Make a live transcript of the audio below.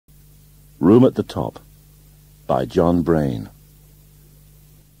Room at the Top by John Braine.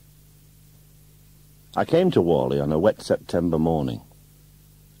 I came to Warley on a wet September morning.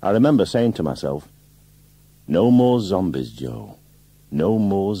 I remember saying to myself, "No more zombies, Joe. No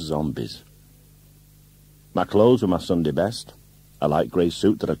more zombies." My clothes were my Sunday best, a light grey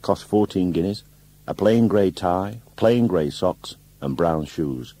suit that had cost 14 guineas, a plain grey tie, plain grey socks, and brown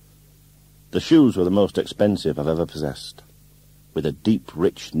shoes. The shoes were the most expensive I've ever possessed, with a deep,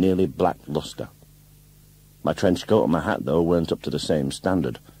 rich, nearly black lustre. My trench coat and my hat, though, weren't up to the same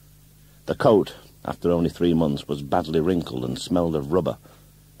standard. The coat, after only 3 months, was badly wrinkled and smelled of rubber,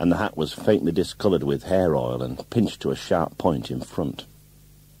 and the hat was faintly discoloured with hair oil and pinched to a sharp point in front.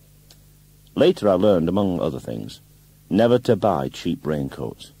 Later I learned, among other things, never to buy cheap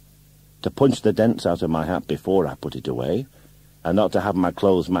raincoats, to punch the dents out of my hat before I put it away, and not to have my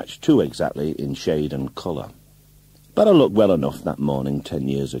clothes match too exactly in shade and colour. But I looked well enough that morning 10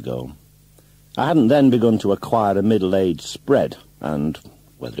 years ago. I hadn't then begun to acquire a middle-aged spread, and,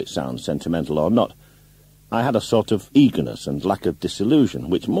 whether it sounds sentimental or not, I had a sort of eagerness and lack of disillusion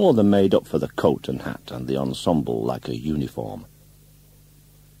which more than made up for the coat and hat and the ensemble like a uniform.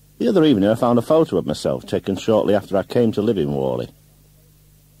 The other evening I found a photo of myself taken shortly after I came to live in Warley.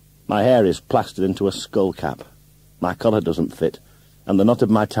 My hair is plastered into a skull cap, my collar doesn't fit, and the knot of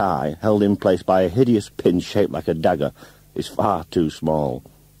my tie, held in place by a hideous pin shaped like a dagger, is far too small.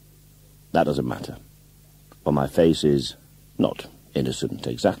 That doesn't matter, for my face is not innocent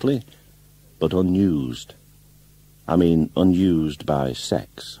exactly, but unused. I mean unused by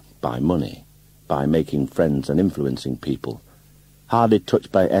sex, by money, by making friends and influencing people, hardly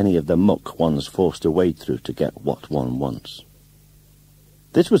touched by any of the muck one's forced to wade through to get what one wants.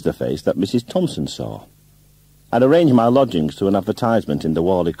 This was the face that Mrs. Thompson saw. I'd arranged my lodgings to an advertisement in the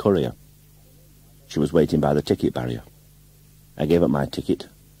Warley Courier. She was waiting by the ticket barrier. I gave up my ticket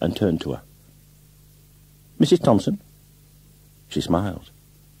and turned to her. "Mrs. Thompson?" She smiled.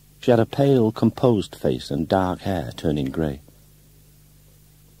 She had a pale, composed face and dark hair turning grey.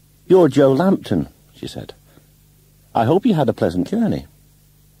 "You're Joe Lampton," she said. "I hope you had a pleasant journey."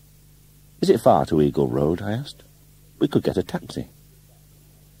 "Is it far to Eagle Road?" I asked. "We could get a taxi."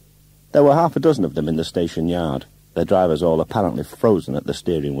 There were half a dozen of them in the station yard, their drivers all apparently frozen at the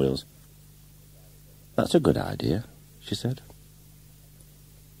steering wheels. "That's a good idea," she said.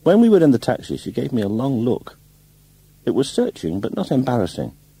 When we were in the taxi, she gave me a long look. It was searching, but not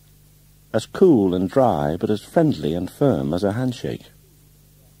embarrassing. As cool and dry, but as friendly and firm as a handshake.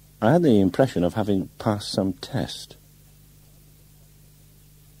 I had the impression of having passed some test.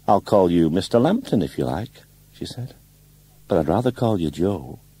 "I'll call you Mr. Lampton, if you like," she said. "But I'd rather call you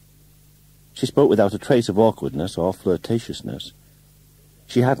Joe." She spoke without a trace of awkwardness or flirtatiousness.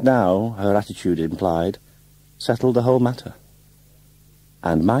 She had now, her attitude implied, settled the whole matter.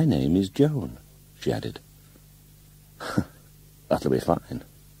 "And my name is Joan," she added. "That'll be fine,"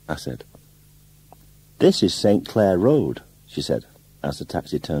 I said. "This is St. Clair Road," she said, as the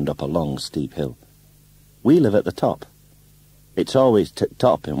taxi turned up a long, steep hill. "We live at the top. It's always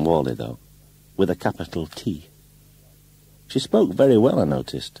tip-top in Warley, though, with a capital T." She spoke very well, I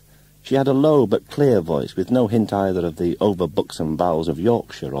noticed. She had a low but clear voice, with no hint either of the over-buxom bowels of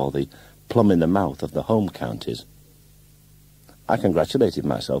Yorkshire or the plum in the mouth of the home counties. I congratulated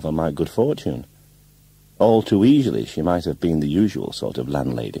myself on my good fortune. All too easily she might have been the usual sort of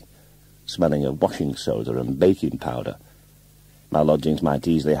landlady, smelling of washing soda and baking powder. My lodgings might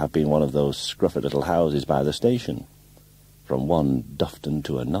easily have been one of those scruffy little houses by the station, from one Dufton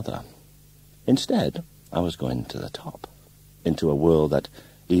to another. Instead, I was going to the top, into a world that,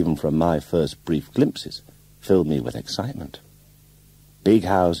 even from my first brief glimpses, filled me with excitement. Big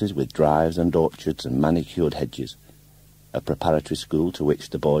houses with drives and orchards and manicured hedges, a preparatory school to which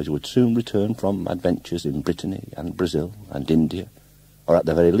the boys would soon return from adventures in Brittany and Brazil and India, or at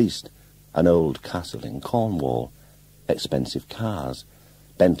the very least, an old castle in Cornwall, expensive cars,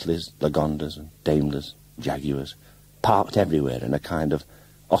 Bentleys, Lagondas and Daimlers, Jaguars, parked everywhere in a kind of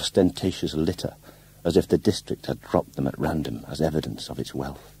ostentatious litter, as if the district had dropped them at random as evidence of its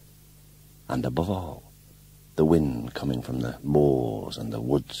wealth. And above all, the wind coming from the moors and the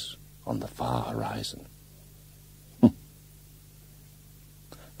woods on the far horizon.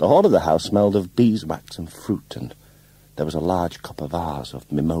 The hall of the house smelled of beeswax and fruit, and there was a large copper vase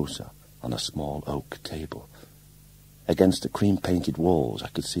of mimosa on a small oak table. Against the cream-painted walls I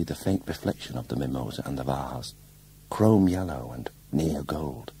could see the faint reflection of the mimosa and the vase, chrome yellow and near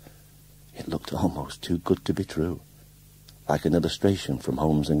gold. It looked almost too good to be true, like an illustration from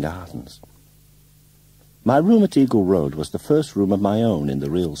Homes and Gardens. My room at Eagle Road was the first room of my own in the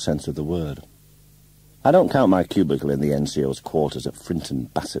real sense of the word. I don't count my cubicle in the NCO's quarters at Frinton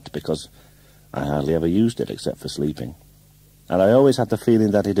Bassett because I hardly ever used it except for sleeping, and I always had the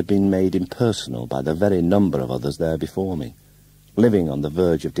feeling that it had been made impersonal by the very number of others there before me, living on the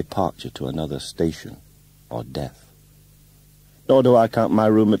verge of departure to another station or death. Nor do I count my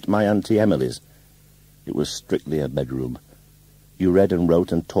room at my Auntie Emily's. It was strictly a bedroom. You read and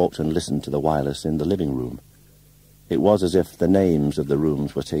wrote and talked and listened to the wireless in the living room. It was as if the names of the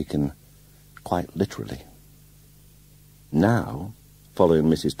rooms were taken quite literally. Now, following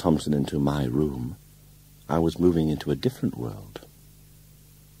Mrs. Thompson into my room, I was moving into a different world.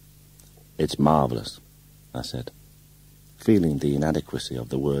 "It's marvellous," I said, feeling the inadequacy of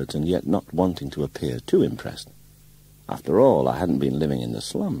the words and yet not wanting to appear too impressed. After all, I hadn't been living in the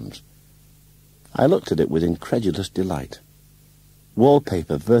slums. I looked at it with incredulous delight.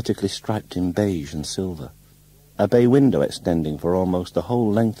 Wallpaper vertically striped in beige and silver, a bay window extending for almost the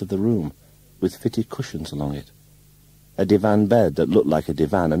whole length of the room, with fitted cushions along it, a divan bed that looked like a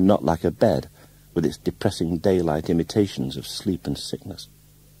divan and not like a bed, with its depressing daylight imitations of sleep and sickness,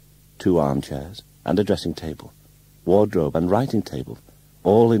 2 armchairs and a dressing table, wardrobe and writing table,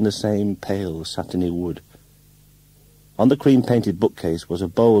 all in the same pale satiny wood. On the cream-painted bookcase was a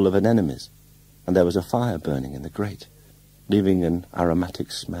bowl of anemones, and there was a fire burning in the grate, leaving an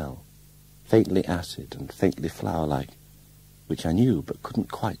aromatic smell, faintly acid and faintly flower-like, which I knew but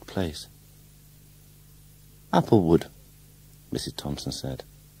couldn't quite place. "Applewood," Mrs. Thompson said.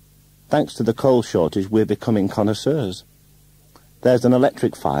 "Thanks to the coal shortage, we're becoming connoisseurs. There's an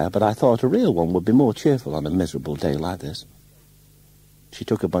electric fire, but I thought a real one would be more cheerful on a miserable day like this." She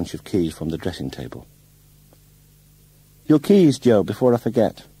took a bunch of keys from the dressing table. "Your keys, Joe, before I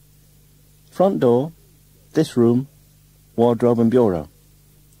forget. Front door, this room, wardrobe and bureau.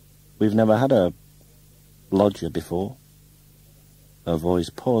 We've never had a lodger before." Her voice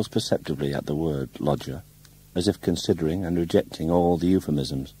paused perceptibly at the word lodger, as if considering and rejecting all the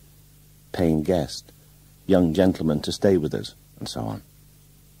euphemisms. Paying guest, young gentleman to stay with us, and so on.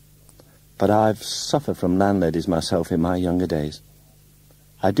 "But I've suffered from landladies myself in my younger days.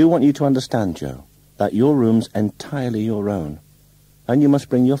 I do want you to understand, Joe, that your room's entirely your own, and you must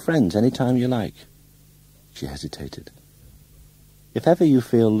bring your friends any time you like." She hesitated. "If ever you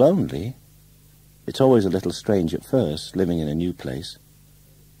feel lonely, it's always a little strange at first, living in a new place,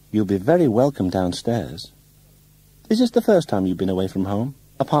 you'll be very welcome downstairs. Is this the first time you've been away from home?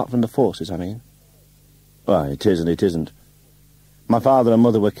 Apart from the forces, I mean." "Why, it is and it isn't. My father and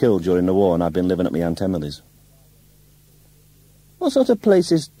mother were killed during the war, and I've been living at my Aunt Emily's." "What sort of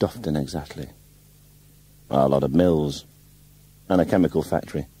place is Dufton, exactly?" "A lot of mills, and a chemical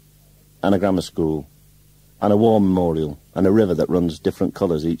factory, and a grammar school, and a war memorial, and a river that runs different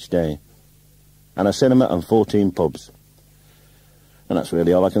colours each day, and a cinema and 14 pubs. And that's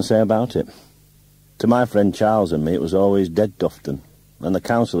really all I can say about it. To my friend Charles and me, it was always dead Dufton, and the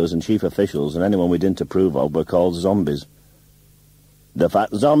councillors and chief officials and anyone we didn't approve of were called zombies. "The fat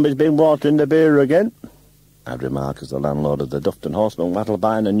zombie's been watering the beer again," I'd remark as the landlord of the Dufton Horseman rattled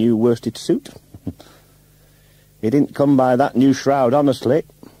by in a new worsted suit. "He didn't come by that new shroud, honestly."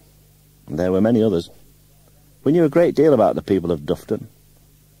 And there were many others. We knew a great deal about the people of Dufton.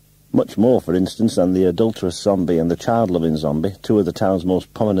 Much more, for instance, than the adulterous zombie and the child-loving zombie, 2 of the town's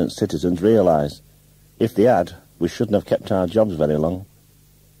most prominent citizens, realised. If they had, we shouldn't have kept our jobs very long.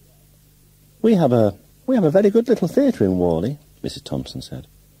 We have a very good little theatre in Warley," Mrs. Thompson said.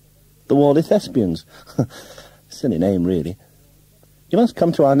 "The Warley Thespians." Silly name, really. "You must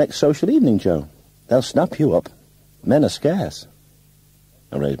come to our next social evening, Joe. They'll snap you up. Men are scarce."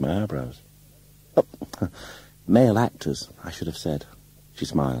 I raised my eyebrows. "Oh, male actors, I should have said." She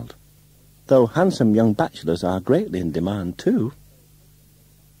smiled. "Though handsome young bachelors are greatly in demand, too."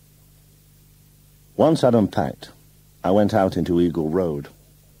 Once I'd unpacked, I went out into Eagle Road.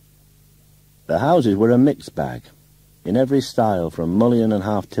 The houses were a mixed bag, in every style, from mullion and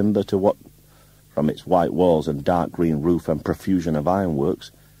half-timber to what, from its white walls and dark green roof and profusion of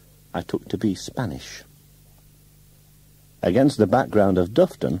ironworks, I took to be Spanish. Against the background of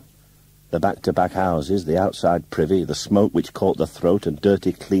Dufton, the back-to-back houses, the outside privy, the smoke which caught the throat and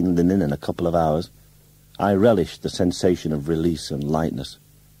dirty clean linen in a couple of hours, I relished the sensation of release and lightness,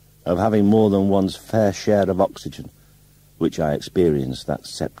 of having more than one's fair share of oxygen, which I experienced that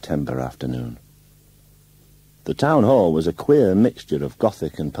September afternoon. The town hall was a queer mixture of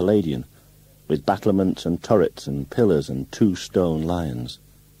Gothic and Palladian, with battlements and turrets and pillars and 2 stone lions.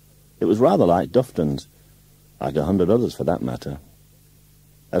 It was rather like Dufton's, like 100 others for that matter.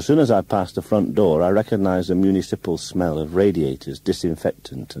 As soon as I passed the front door, I recognised the municipal smell of radiators,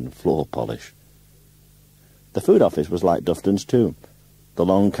 disinfectant and floor polish. The food office was like Dufton's too, The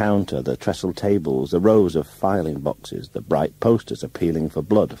long counter, the trestle tables, the rows of filing boxes, the bright posters appealing for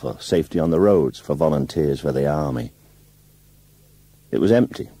blood, for safety on the roads, for volunteers for the army. It was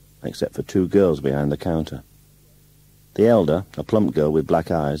empty, except for 2 girls behind the counter. The elder, a plump girl with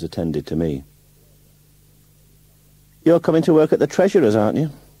black eyes, attended to me. "You're coming to work at the Treasurer's, aren't you?"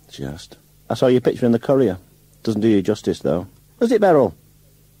 she asked. "I saw your picture in the Courier. Doesn't do you justice, though. Is it, Beryl?"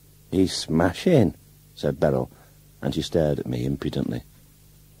 "He's smashing," said Beryl, and she stared at me impudently.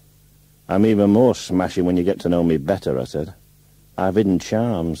 "I'm even more smashing when you get to know me better," I said. "I've hidden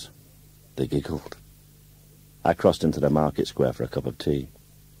charms." They giggled. I crossed into the market square for a cup of tea.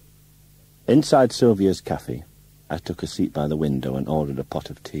 Inside Sylvia's cafe, I took a seat by the window and ordered a pot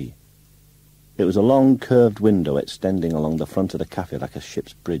of tea. It was a long, curved window extending along the front of the cafe like a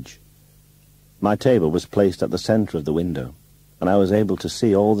ship's bridge. My table was placed at the centre of the window, and I was able to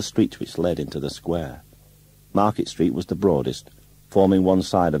see all the streets which led into the square. Market Street was the broadest, forming one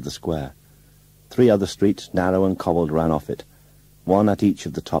side of the square. 3 other streets, narrow and cobbled, ran off it, one at each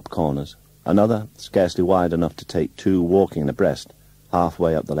of the top corners, another, scarcely wide enough to take 2 walking abreast,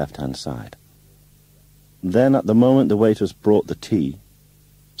 halfway up the left-hand side. Then, at the moment the waiters brought the tea,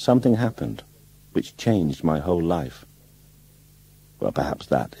 something happened which changed my whole life. Well, perhaps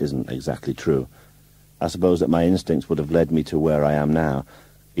that isn't exactly true. I suppose that my instincts would have led me to where I am now,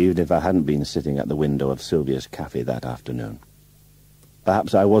 even if I hadn't been sitting at the window of Sylvia's cafe that afternoon.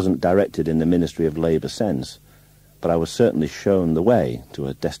 Perhaps I wasn't directed in the Ministry of Labour sense, but I was certainly shown the way to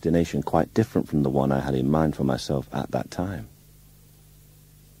a destination quite different from the one I had in mind for myself at that time.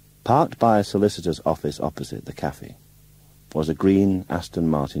 Parked by a solicitor's office opposite the cafe was a green Aston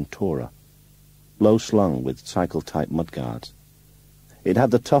Martin Tourer, low-slung with cycle-type mudguards. It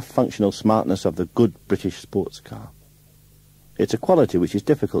had the tough functional smartness of the good British sports car. It's a quality which is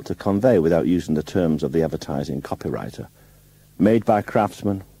difficult to convey without using the terms of the advertising copywriter. Made by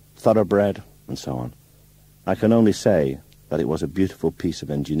craftsmen, thoroughbred, and so on. I can only say that it was a beautiful piece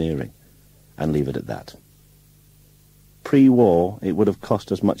of engineering, and leave it at that. Pre-war, it would have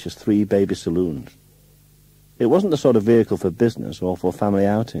cost as much as 3 baby saloons. It wasn't the sort of vehicle for business or for family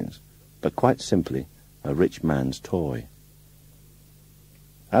outings, but quite simply a rich man's toy.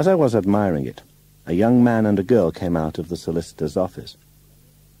 As I was admiring it, a young man and a girl came out of the solicitor's office.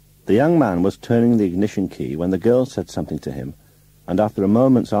 The young man was turning the ignition key when the girl said something to him, and after a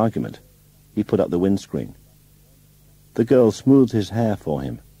moment's argument, he put up the windscreen. The girl smoothed his hair for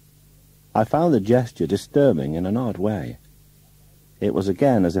him. I found the gesture disturbing in an odd way. It was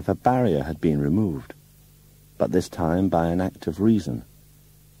again as if a barrier had been removed, but this time by an act of reason.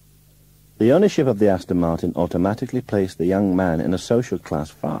 The ownership of the Aston Martin automatically placed the young man in a social class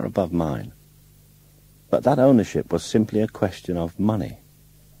far above mine. But that ownership was simply a question of money.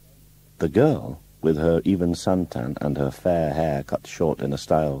 The girl, with her even suntan and her fair hair cut short in a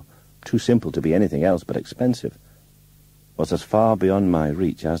style too simple to be anything else but expensive, was as far beyond my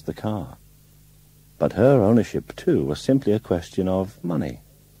reach as the car. But her ownership, too, was simply a question of money,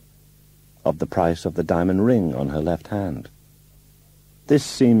 of the price of the diamond ring on her left hand. This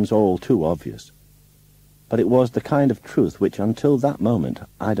seems all too obvious, but it was the kind of truth which, until that moment,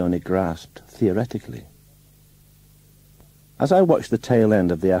 I'd only grasped theoretically. As I watched the tail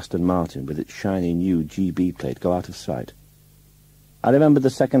end of the Aston Martin with its shiny new GB plate go out of sight, I remembered the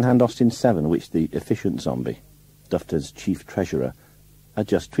second-hand Austin 7 which the efficient zombie, Dufton's chief treasurer, had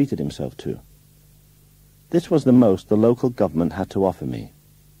just treated himself to. This was the most the local government had to offer me.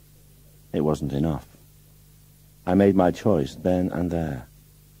 It wasn't enough. I made my choice then and there.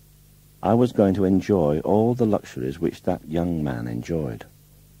 I was going to enjoy all the luxuries which that young man enjoyed.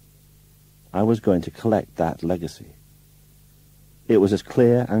 I was going to collect that legacy. It was as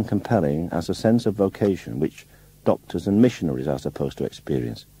clear and compelling as a sense of vocation which doctors and missionaries are supposed to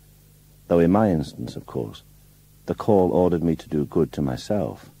experience, though in my instance, of course, the call ordered me to do good to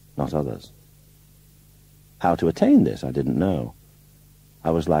myself, not others. How to attain this, I didn't know. I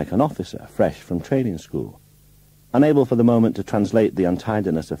was like an officer fresh from training school, unable for the moment to translate the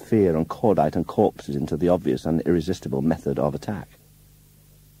untidiness of fear and cordite and corpses into the obvious and irresistible method of attack.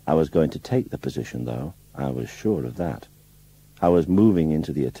 I was going to take the position, though, I was sure of that. I was moving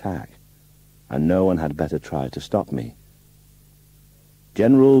into the attack, and no one had better try to stop me.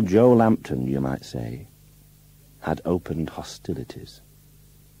 General Joe Lampton, you might say, had opened hostilities.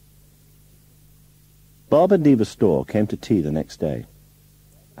 Bob and Eva's store came to tea the next day.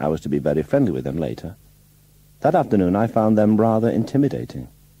 I was to be very friendly with them later. That afternoon I found them rather intimidating.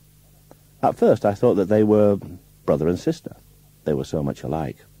 At first I thought that they were brother and sister. They were so much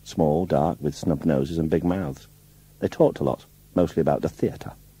alike, small, dark, with snub noses and big mouths. They talked a lot, mostly about the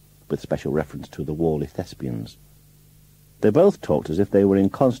theatre, with special reference to the Warley thespians. They both talked as if they were in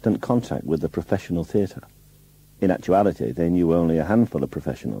constant contact with the professional theatre. In actuality, they knew only a handful of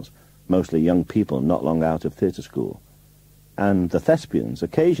professionals, mostly young people not long out of theatre school. And the thespians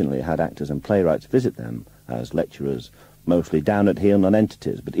occasionally had actors and playwrights visit them as lecturers, mostly down-at-heel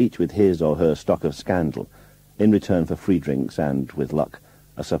nonentities, but each with his or her stock of scandal, in return for free drinks and, with luck,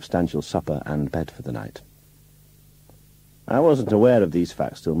 a substantial supper and bed for the night. I wasn't aware of these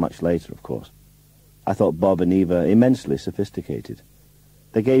facts till much later, of course. I thought Bob and Eva immensely sophisticated.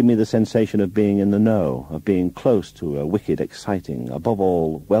 They gave me the sensation of being in the know, of being close to a wicked, exciting, above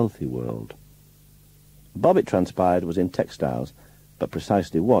all, wealthy world. Bob, it transpired, was in textiles, but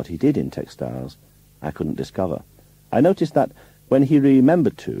precisely what he did in textiles I couldn't discover. I noticed that when he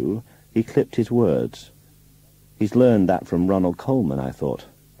remembered to, he clipped his words. He's learned that from Ronald Coleman, I thought,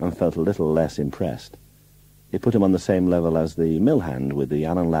 and felt a little less impressed. It put him on the same level as the mill hand with the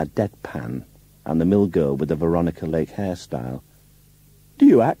Alan Ladd deadpan, and the mill girl with the Veronica Lake hairstyle. "Do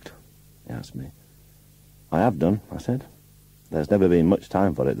you act?" he asked me. "I have done," I said. "There's never been much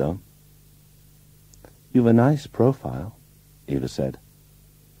time for it, though." "You've a nice profile," Eva said,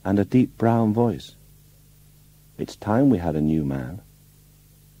 "and a deep brown voice. It's time we had a new man.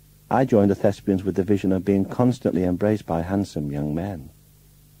 I joined the thespians with the vision of being constantly embraced by handsome young men.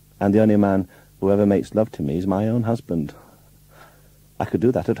 And the only man who ever makes love to me is my own husband. I could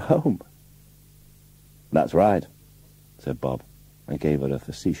do that at home." "That's right," said Bob, and gave her a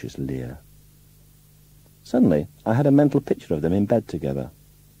facetious leer. Suddenly, I had a mental picture of them in bed together.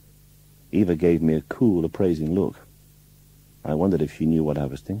 Eva gave me a cool, appraising look. I wondered if she knew what I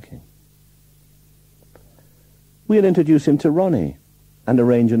was thinking. "We'll introduce him to Ronnie and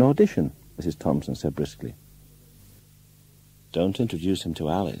arrange an audition," Mrs. Thompson said briskly. "Don't introduce him to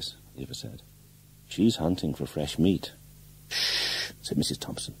Alice," Eva said. "She's hunting for fresh meat." "Shh," said Mrs.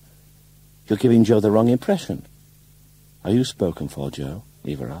 Thompson. "You're giving Joe the wrong impression." "Are you spoken for, Joe?"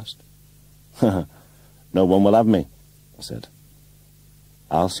 Eva asked. "No one will have me," I said.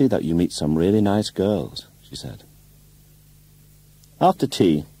 "I'll see that you meet some really nice girls," she said. After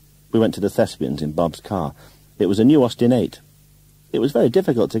tea, we went to the thespians in Bob's car. It was a new Austin 8. It was very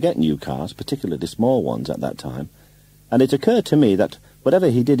difficult to get new cars, particularly small ones at that time, and it occurred to me that whatever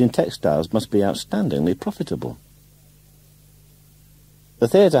he did in textiles must be outstandingly profitable. The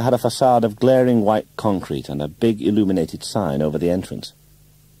theatre had a facade of glaring white concrete and a big illuminated sign over the entrance.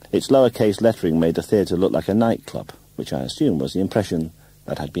 Its lowercase lettering made the theatre look like a nightclub, which I assume was the impression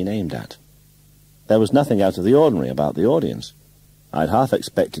that had been aimed at. There was nothing out of the ordinary about the audience. I'd half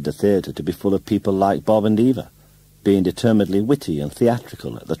expected the theatre to be full of people like Bob and Eva, being determinedly witty and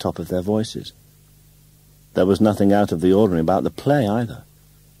theatrical at the top of their voices. There was nothing out of the ordinary about the play either.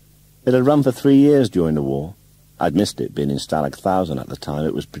 It had run for 3 years during the war. I'd missed it, being in Stalag 1000 at the time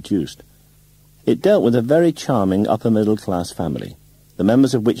it was produced. It dealt with a very charming upper-middle-class family, the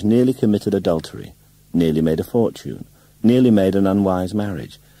members of which nearly committed adultery, nearly made a fortune, nearly made an unwise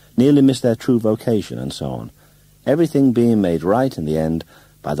marriage, nearly missed their true vocation, and so on, everything being made right in the end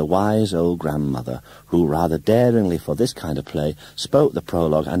by the wise old grandmother, who, rather daringly for this kind of play, spoke the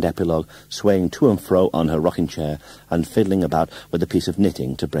prologue and epilogue, swaying to and fro on her rocking chair and fiddling about with a piece of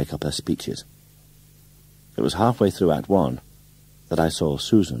knitting to break up her speeches. It was halfway through Act 1 that I saw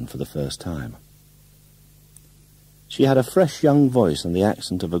Susan for the first time. She had a fresh young voice and the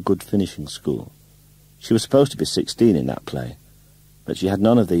accent of a good finishing school. She was supposed to be 16 in that play, but she had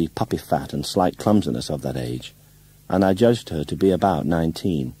none of the puppy fat and slight clumsiness of that age, and I judged her to be about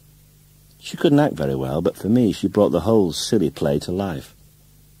 19. She couldn't act very well, but for me she brought the whole silly play to life.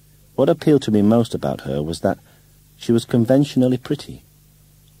 What appealed to me most about her was that she was conventionally pretty.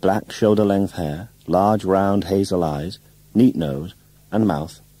 Black shoulder-length hair, large round hazel eyes, neat nose and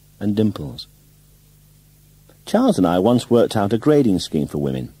mouth, and dimples. Charles and I once worked out a grading scheme for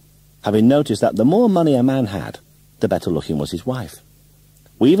women, having noticed that the more money a man had, the better looking was his wife.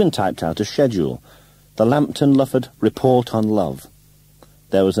 We even typed out a schedule, the Lampton Lufford Report on Love.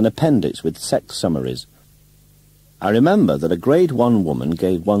 There was an appendix with sex summaries. I remember that a Grade 1 woman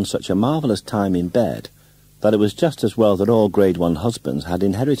gave one such a marvellous time in bed that it was just as well that all Grade 1 husbands had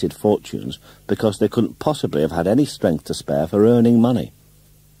inherited fortunes, because they couldn't possibly have had any strength to spare for earning money.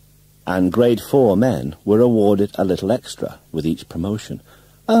 And Grade 4 men were awarded a little extra with each promotion.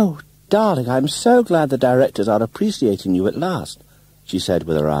 "Oh, darling, I'm so glad the directors are appreciating you at last," she said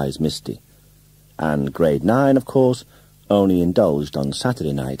with her eyes misty. And Grade 9, of course, only indulged on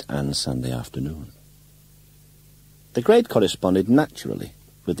Saturday night and Sunday afternoon. The grade corresponded naturally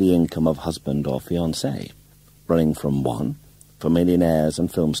with the income of husband or fiancé, running from 1 for millionaires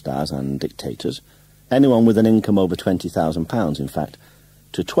and film stars and dictators, anyone with an income over £20,000, in fact,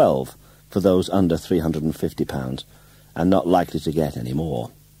 to 12 for those under £350, and not likely to get any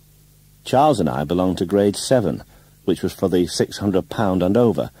more. Charles and I belonged to grade 7, which was for the £600 and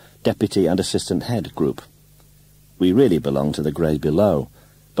over, deputy and assistant head group. We really belonged to the grade below,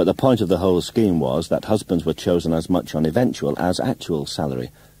 but the point of the whole scheme was that husbands were chosen as much on eventual as actual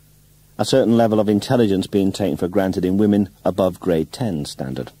salary, a certain level of intelligence being taken for granted in women above grade 10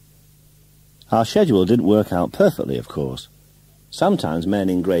 standard. Our schedule didn't work out perfectly, of course. Sometimes men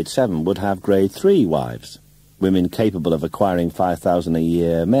in grade 7 would have grade 3 wives, women capable of acquiring £5,000 a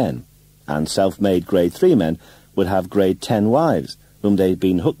year men, and self-made grade 3 men would have grade 10 wives, whom they'd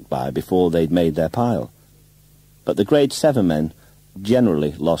been hooked by before they'd made their pile. But the grade 7 men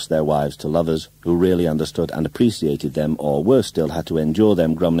generally lost their wives to lovers who really understood and appreciated them, or worse still, had to endure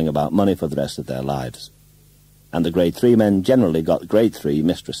them grumbling about money for the rest of their lives. And the grade 3 men generally got grade 3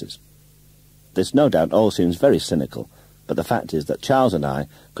 mistresses. This no doubt all seems very cynical, but the fact is that Charles and I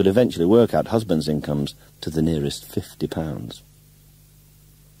could eventually work out husbands' incomes to the nearest £50.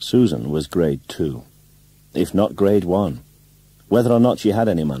 Susan was grade 2, if not grade 1, whether or not she had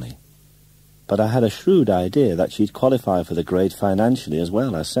any money. But I had a shrewd idea that she'd qualify for the grade financially as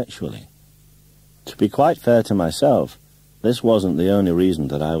well as sexually. To be quite fair to myself, this wasn't the only reason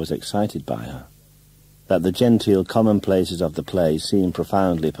that I was excited by her. That the genteel commonplaces of the play seemed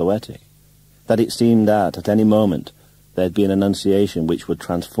profoundly poetic. That it seemed that, at any moment, there'd be an annunciation which would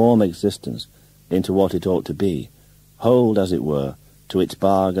transform existence into what it ought to be, hold, as it were, to its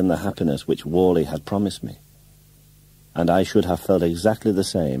bargain the happiness which Warley had promised me. And I should have felt exactly the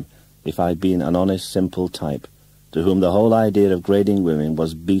same if I'd been an honest, simple type, to whom the whole idea of grading women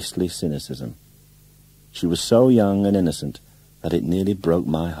was beastly cynicism. She was so young and innocent that it nearly broke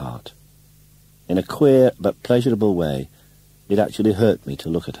my heart. In a queer but pleasurable way, it actually hurt me to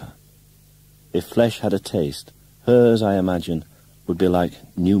look at her. If flesh had a taste, hers, I imagine, would be like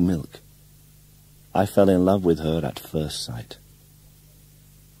new milk. I fell in love with her at first sight.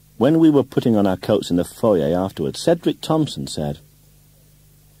 When we were putting on our coats in the foyer afterwards, Cedric Thompson said,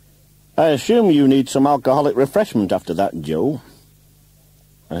 "I assume you need some alcoholic refreshment after that, Joe."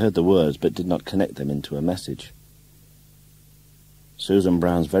 I heard the words, but did not connect them into a message. "Susan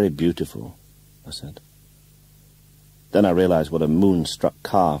Brown's very beautiful," I said. Then I realized what a moon-struck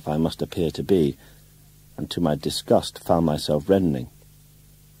calf I must appear to be, and to my disgust found myself reddening.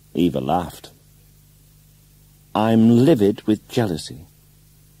 Eva laughed. "I'm livid with jealousy."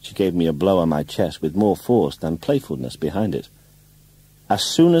 She gave me a blow on my chest with more force than playfulness behind it. "As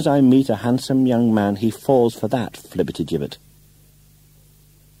soon as I meet a handsome young man, he falls for that flibbity-gibbet."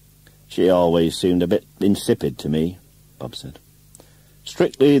 "She always seemed a bit insipid to me," Bob said.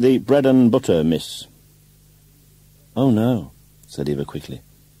 "Strictly the bread and butter, miss." "Oh, no," said Eva quickly.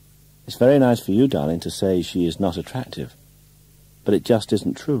 "It's very nice for you, darling, to say she is not attractive. But it just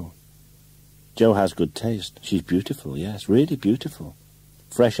isn't true. Jo has good taste. She's beautiful, yes, really beautiful.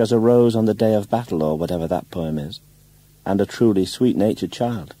 Fresh as a rose on the day of battle, or whatever that poem is. And a truly sweet-natured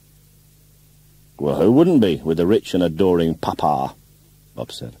child." "Well, who wouldn't be, with a rich and adoring papa?"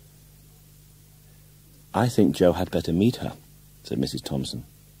 Bob said. "I think Jo had better meet her," said Mrs. Thompson.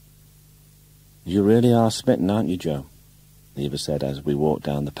 "You really are smitten, aren't you, Jo?" Eva said as we walked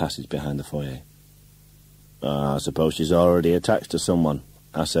down the passage behind the foyer. "I suppose she's already attached to someone,"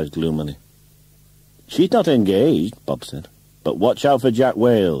 I said gloomily. "She's not engaged," Bob said, "but watch out for Jack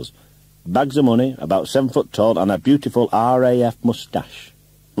Wales. Bags of money, about 7 foot tall, and a beautiful RAF moustache."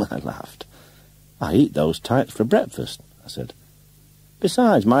 I laughed. "I eat those types for breakfast," I said.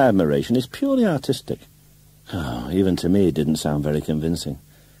 "Besides, my admiration is purely artistic." Oh, even to me it didn't sound very convincing.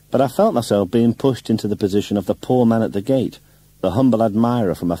 But I felt myself being pushed into the position of the poor man at the gate, the humble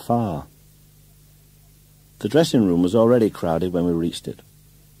admirer from afar. The dressing-room was already crowded when we reached it.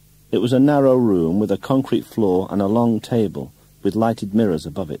 It was a narrow room with a concrete floor and a long table with lighted mirrors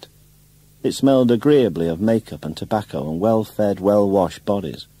above it. It smelled agreeably of makeup and tobacco and well-fed, well-washed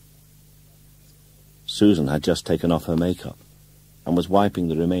bodies. Susan had just taken off her makeup and was wiping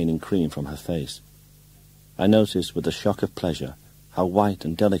the remaining cream from her face. I noticed with a shock of pleasure how white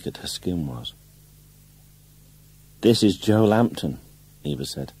and delicate her skin was. "This is Joe Lampton," Eva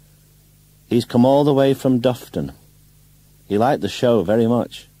said. "He's come all the way from Dufton. He liked the show very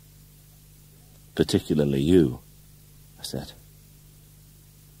much." "Particularly you," I said.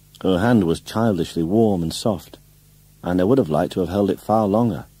 Her hand was childishly warm and soft, and I would have liked to have held it far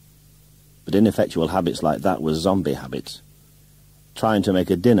longer. But ineffectual habits like that were zombie habits, trying to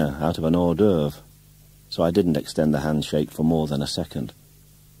make a dinner out of an hors d'oeuvre, so I didn't extend the handshake for more than a second.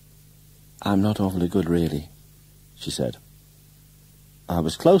 "I'm not awfully good, really," she said. I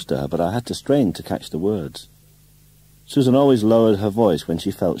was close to her, but I had to strain to catch the words. Susan always lowered her voice when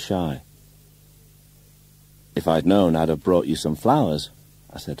she felt shy. If I'd known, I'd have brought you some flowers,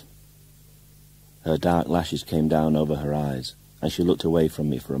 I said. Her dark lashes came down over her eyes, and she looked away from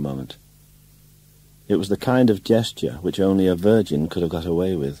me for a moment. It was the kind of gesture which only a virgin could have got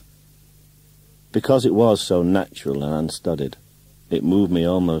away with. Because it was so natural and unstudied, it moved me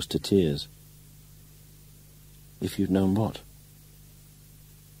almost to tears. If you'd known what?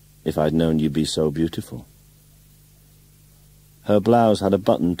 If I'd known you'd be so beautiful. Her blouse had a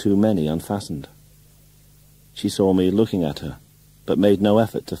button too many unfastened. She saw me looking at her, but made no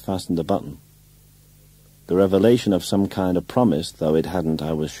effort to fasten the button. The revelation of some kind of promise, though it hadn't,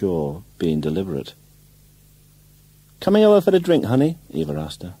 I was sure, been deliberate. "Coming over for a drink, honey?" Eva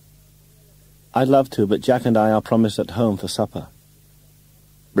asked her. "I'd love to, but Jack and I are promised at home for supper."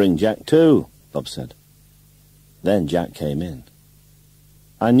 "Bring Jack too," Bob said. Then Jack came in.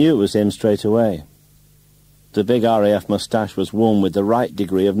 I knew it was him straight away. The big RAF moustache was worn with the right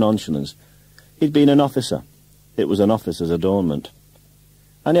degree of nonchalance. He'd been an officer. It was an officer's adornment.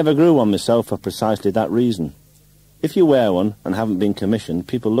 I never grew one myself for precisely that reason. If you wear one and haven't been commissioned,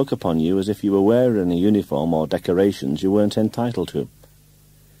 people look upon you as if you were wearing a uniform or decorations you weren't entitled to.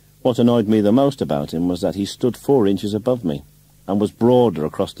 What annoyed me the most about him was that he stood 4 inches above me and was broader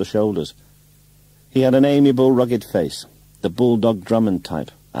across the shoulders. He had an amiable, rugged face, the bulldog Drummond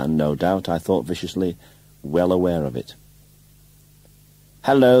type, and no doubt, I thought viciously, well aware of it.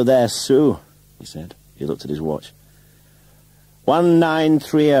 "Hello there, Sue," he said. He looked at his watch.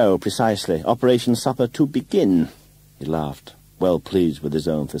 1930, precisely. Operation Supper to begin." He laughed, well pleased with his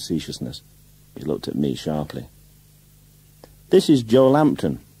own facetiousness. He looked at me sharply. "This is Joe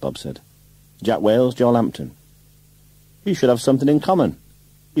Lampton," Bob said. "Jack Wales, Joe Lampton. You should have something in common.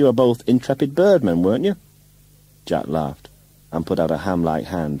 You were both intrepid birdmen, weren't you?" Jack laughed and put out a ham-like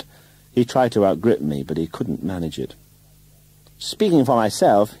hand. He tried to outgrip me, but he couldn't manage it. "Speaking for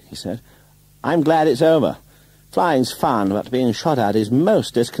myself," he said, "I'm glad it's over. Flying's fun, but being shot at is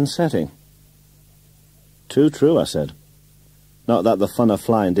most disconcerting." "Too true," I said. Not that the fun of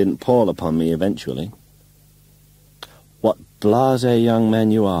flying didn't pall upon me eventually. "What blasé young men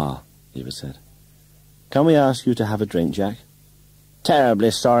you are," Eva said. "Can we ask you to have a drink, Jack?"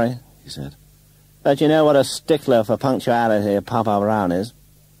 "Terribly sorry," he said. "But you know what a stickler for punctuality Papa Brown is.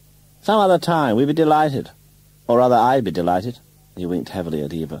 Some other time we'd be delighted. Or rather, I'd be delighted." He winked heavily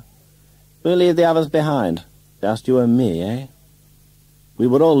at Eva. "We'll leave the others behind. Just you and me, eh?" We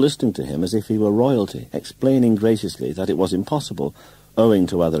were all listening to him as if he were royalty, explaining graciously that it was impossible, owing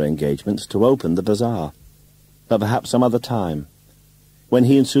to other engagements, to open the bazaar. But perhaps some other time. When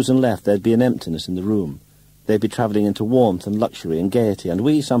he and Susan left, there'd be an emptiness in the room. They'd be travelling into warmth and luxury and gaiety, and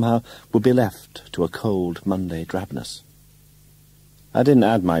we, somehow, would be left to a cold Monday drabness. I didn't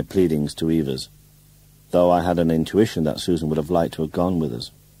add my pleadings to Eva's, though I had an intuition that Susan would have liked to have gone with us.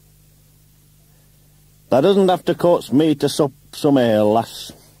 "That doesn't have to coax me to sup some ale,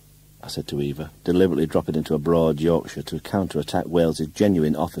 lass," I said to Eva, deliberately dropping into a broad Yorkshire to counter-attack Wales's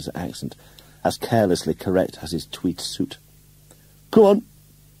genuine officer accent, as carelessly correct as his tweed suit. "Come on."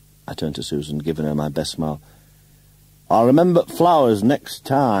 I turned to Susan, giving her my best smile. "I'll remember flowers next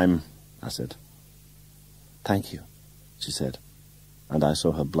time," I said. "Thank you," she said, and I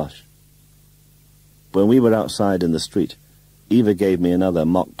saw her blush. When we were outside in the street, Eva gave me another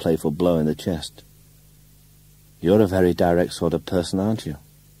mock playful blow in the chest. "You're a very direct sort of person, aren't you?"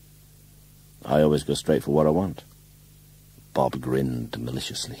 "I always go straight for what I want." Bob grinned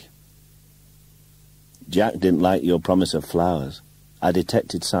maliciously. "Jack didn't like your promise of flowers. I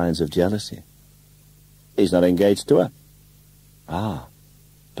detected signs of jealousy." "He's not engaged to her." "Ah,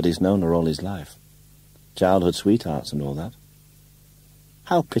 but he's known her all his life. Childhood sweethearts and all that."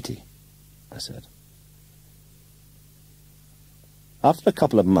 "How pretty," I said. After a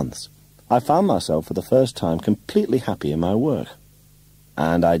couple of months, I found myself for the first time completely happy in my work.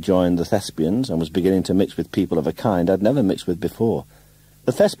 And I joined the Thespians and was beginning to mix with people of a kind I'd never mixed with before.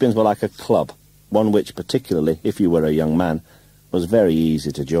 The Thespians were like a club, one which, particularly if you were a young man, was very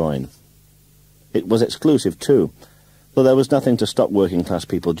easy to join. It was exclusive, too. Though there was nothing to stop working-class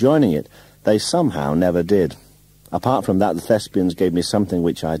people joining it, they somehow never did. Apart from that, the Thespians gave me something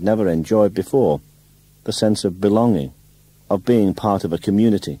which I'd never enjoyed before, the sense of belonging, of being part of a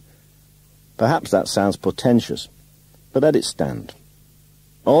community. Perhaps that sounds portentous, but let it stand.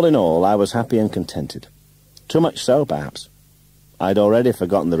 All in all, I was happy and contented. Too much so, perhaps. I'd already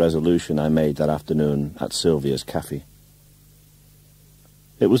forgotten the resolution I made that afternoon at Sylvia's cafe.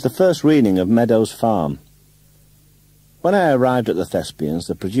 It was the first reading of Meadows Farm. When I arrived at the Thespians,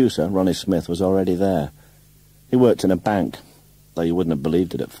 the producer, Ronnie Smith, was already there. He worked in a bank, though you wouldn't have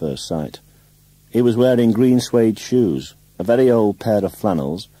believed it at first sight. He was wearing green suede shoes, a very old pair of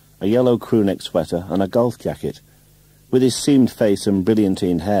flannels, a yellow crewneck sweater and a golf jacket. With his seamed face and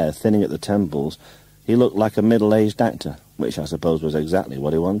brilliantine hair thinning at the temples, he looked like a middle-aged actor, which I suppose was exactly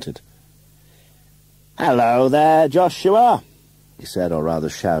what he wanted. "Hello there, Joshua," he said, or rather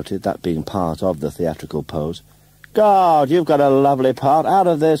shouted, that being part of the theatrical pose. "God, you've got a lovely part, out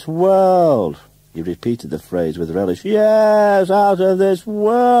of this world." He repeated the phrase with relish. "Yes, out of this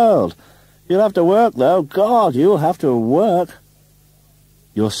world. You'll have to work, though. God, you'll have to work."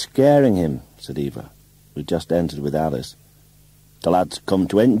 "You're scaring him," said Eva, who just entered with Alice. "The lad's come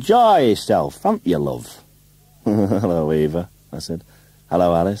to enjoy himself, haven't you, love?" "Hello, Eva," I said.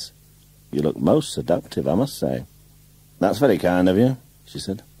 "Hello, Alice. You look most seductive, I must say." "That's very kind of you," she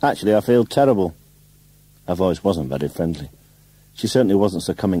said. "Actually, I feel terrible." Her voice wasn't very friendly. She certainly wasn't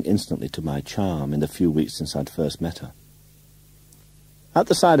succumbing instantly to my charm in the few weeks since I'd first met her. At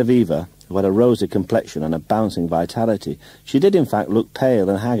the sight of Eva, who had a rosy complexion and a bouncing vitality, she did in fact look pale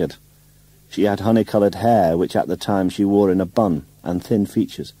and haggard. She had honey-coloured hair, which at the time she wore in a bun, and thin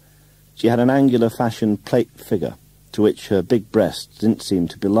features. She had an angular-fashioned plate figure, to which her big breasts didn't seem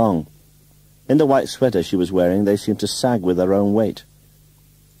to belong. In the white sweater she was wearing, they seemed to sag with their own weight.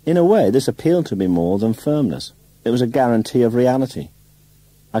 In a way, this appealed to me more than firmness. It was a guarantee of reality.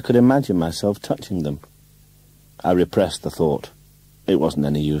 I could imagine myself touching them. I repressed the thought. It wasn't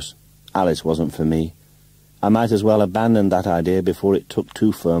any use. Alice wasn't for me. I might as well abandon that idea before it took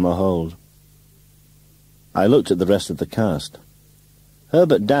too firm a hold. I looked at the rest of the cast.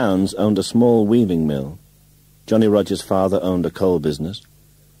 Herbert Downes owned a small weaving mill. Johnny Rogers' father owned a coal business.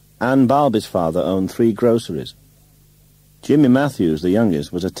 Anne Barby's father owned 3 groceries. Jimmy Matthews, the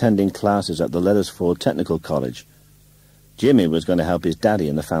youngest, was attending classes at the Leathersford Technical College. Jimmy was going to help his daddy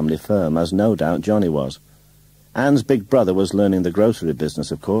in the family firm, as no doubt Johnny was. Anne's big brother was learning the grocery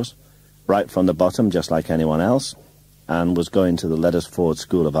business, of course, right from the bottom, just like anyone else. Anne was going to the Leathersford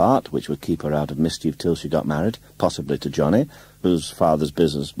School of Art, which would keep her out of mischief till she got married, possibly to Johnny, whose father's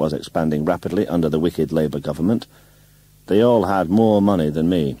business was expanding rapidly under the wicked Labour government. They all had more money than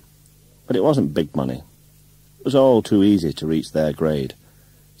me, but it wasn't big money. It was all too easy to reach their grade,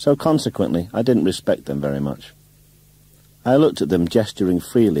 so consequently I didn't respect them very much. I looked at them gesturing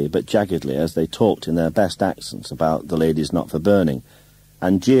freely but jaggedly as they talked in their best accents about the ladies not for burning,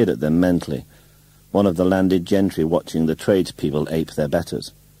 and jeered at them mentally, one of the landed gentry watching the tradespeople ape their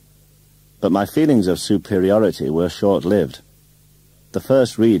betters. But my feelings of superiority were short-lived. The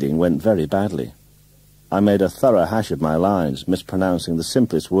first reading went very badly. I made a thorough hash of my lines, mispronouncing the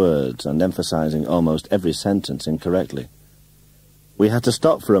simplest words and emphasizing almost every sentence incorrectly. We had to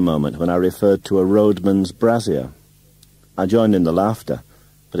stop for a moment when I referred to a roadman's brassiere. I joined in the laughter,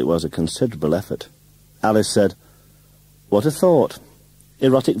 but it was a considerable effort. Alice said, "What a thought!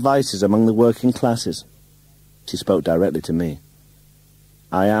 Erotic vices among the working classes." She spoke directly to me.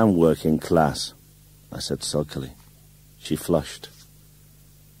 "I am working class," I said sulkily. She flushed.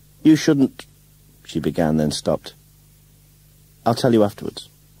 "You shouldn't," she began, then stopped. "I'll tell you afterwards."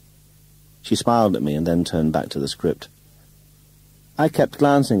 She smiled at me and then turned back to the script. I kept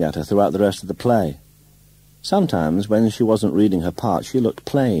glancing at her throughout the rest of the play. Sometimes, when she wasn't reading her part, she looked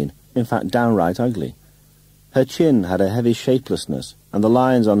plain, in fact downright ugly. Her chin had a heavy shapelessness, and the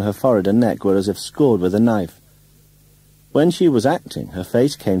lines on her forehead and neck were as if scored with a knife. When she was acting, her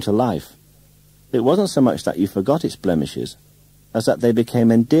face came to life. It wasn't so much that you forgot its blemishes, as that they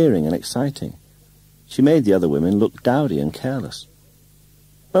became endearing and exciting. She made the other women look dowdy and careless.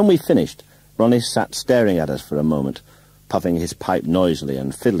 When we finished, Ronnie sat staring at us for a moment, puffing his pipe noisily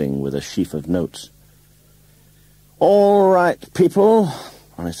and fiddling with a sheaf of notes. "All right, people,"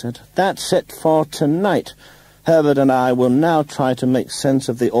 Ronnie said, "that's it for tonight. Herbert and I will now try to make sense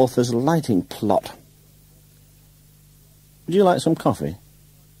of the author's lighting plot." "Would you like some coffee?"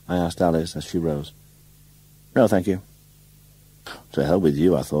 I asked Alice as she rose. "No, thank you." To hell with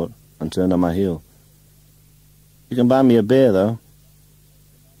you, I thought, and turned on my heel. "You can buy me a beer, though."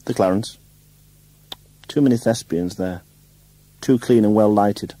 "The Clarence." "Too many thespians there. Too clean and well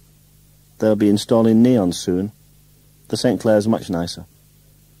lighted. They'll be installing neon soon. The St. Clair's much nicer."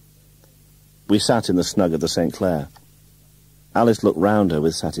 We sat in the snug of the St. Clair. Alice looked round her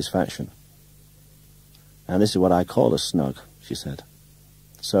with satisfaction. "And this is what I call a snug," she said.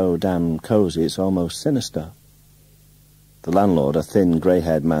 "So damn cosy it's almost sinister." The landlord, a thin,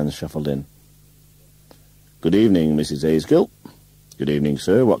 grey-haired man, shuffled in. "Good evening, Mrs. Aysgill." "Good evening,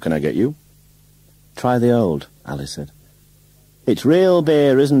 sir. What can I get you?" "Try the old," Alice said. "It's real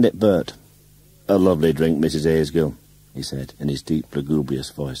beer, isn't it, Bert?" "A lovely drink, Mrs. Aysgill," he said in his deep,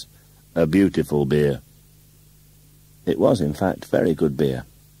 lugubrious voice. "A beautiful beer." It was, in fact, very good beer,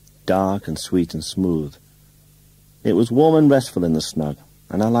 dark and sweet and smooth. It was warm and restful in the snug,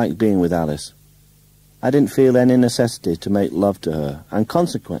 and I liked being with Alice. I didn't feel any necessity to make love to her, and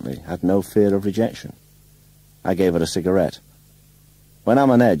consequently had no fear of rejection. I gave her a cigarette. When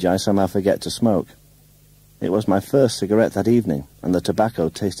I'm on edge, I somehow forget to smoke. It was my first cigarette that evening, and the tobacco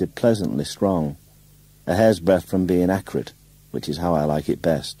tasted pleasantly strong, a hair's breadth from being acrid, which is how I like it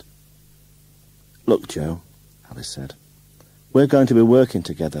best. "Look, Joe," Alice said, "we're going to be working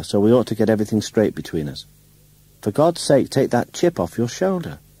together, so we ought to get everything straight between us. For God's sake, take that chip off your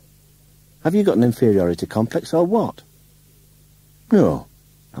shoulder. Have you got an inferiority complex, or what?" "No,"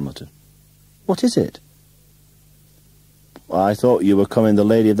 I muttered. "What is it?" "Well, I thought you were coming the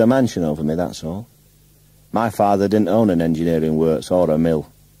lady of the mansion over me, that's all. My father didn't own an engineering works or a mill,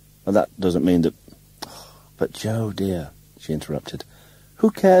 and that doesn't mean that—" "But, Joe, dear," she interrupted, "who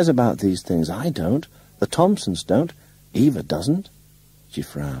cares about these things? I don't. The Thompsons don't. Eva doesn't." She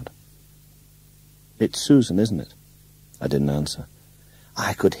frowned. "It's Susan, isn't it?" I didn't answer.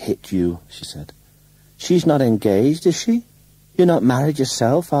 "I could hit you," she said. "She's not engaged, is she? You're not married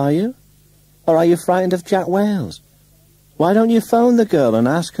yourself, are you? Or are you frightened of Jack Wales? Why don't you phone the girl and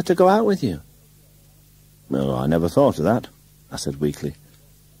ask her to go out with you?" "No, I never thought of that," I said weakly.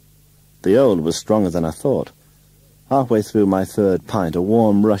 The old was stronger than I thought. Halfway through my third pint, a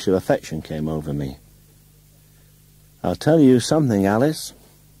warm rush of affection came over me. "I'll tell you something, Alice.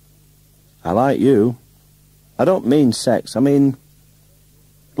 I like you. I don't mean sex, I mean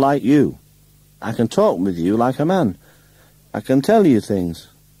like you. I can talk with you like a man. I can tell you things.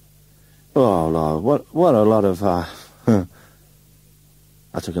 Oh, Lord, what a lot of, I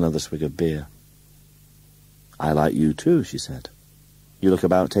took another swig of beer. "I like you too," she said. "You look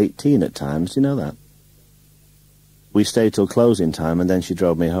about 18 at times, do you know that?" We stayed till closing time, and then she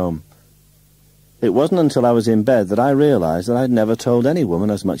drove me home. It wasn't until I was in bed that I realized that I'd never told any woman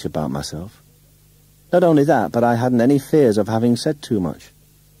as much about myself. Not only that, but I hadn't any fears of having said too much,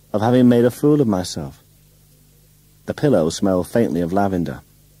 of having made a fool of myself. The pillow smelled faintly of lavender.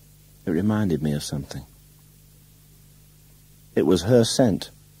 It reminded me of something. It was her scent,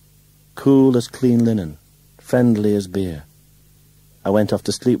 cool as clean linen, friendly as beer. I went off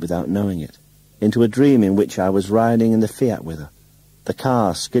to sleep without knowing it, into a dream in which I was riding in the Fiat with her, the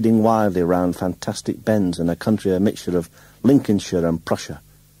car skidding wildly round fantastic bends in a country a mixture of Lincolnshire and Prussia.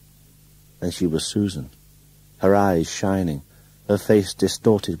 Then she was Susan, her eyes shining, her face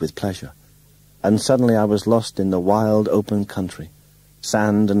distorted with pleasure, and suddenly I was lost in the wild open country,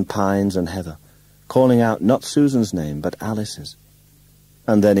 sand and pines and heather, calling out not Susan's name but Alice's,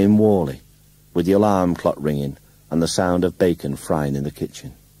 and then in Warley, with the alarm clock ringing and the sound of bacon frying in the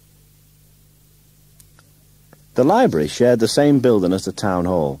kitchen. The library shared the same building as the town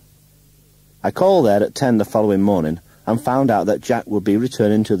hall. I called there at 10 the following morning and found out that Jack would be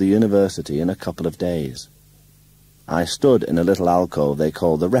returning to the university in a couple of days. I stood in a little alcove they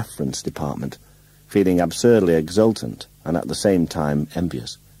called the reference department, feeling absurdly exultant and at the same time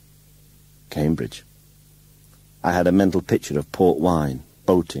envious. Cambridge. I had a mental picture of port wine,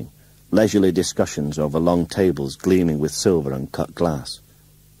 boating, leisurely discussions over long tables gleaming with silver and cut glass,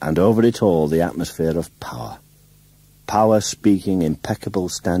 and over it all the atmosphere of power. Power speaking impeccable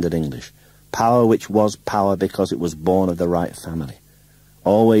standard English, power which was power because it was born of the right family,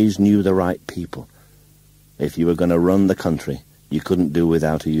 always knew the right people. If you were going to run the country, you couldn't do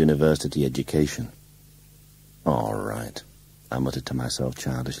without a university education. "All right," I muttered to myself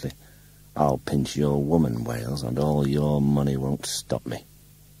childishly. "I'll pinch your woman, Wales, and all your money won't stop me."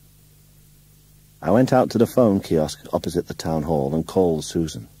 I went out to the phone kiosk opposite the town hall and called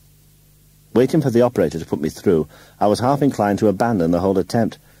Susan. Waiting for the operator to put me through, I was half inclined to abandon the whole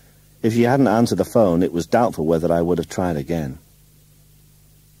attempt. If she hadn't answered the phone, it was doubtful whether I would have tried again.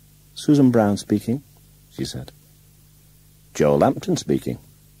 "Susan Brown speaking," she said. "Joe Lampton speaking.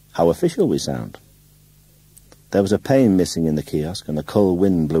 How official we sound." There was a pane missing in the kiosk, and a cold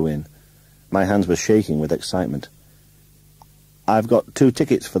wind blew in. My hands were shaking with excitement. "I've got 2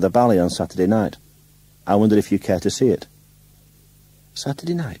 tickets for the ballet on Saturday night. I wondered if you care to see it."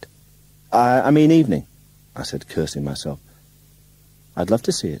 "Saturday night?" I mean evening," I said, cursing myself. "I'd love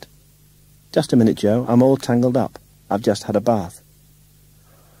to see it. Just a minute, Joe. I'm all tangled up. I've just had a bath."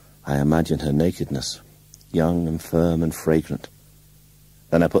 I imagined her nakedness, young and firm and fragrant.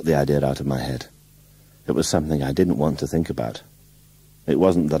 Then I put the idea out of my head. It was something I didn't want to think about. It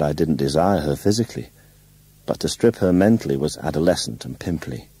wasn't that I didn't desire her physically, but to strip her mentally was adolescent and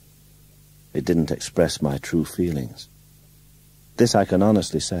pimply. It didn't express my true feelings. This I can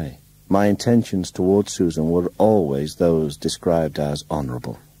honestly say. My intentions towards Susan were always those described as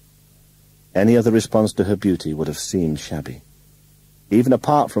honourable. Any other response to her beauty would have seemed shabby. Even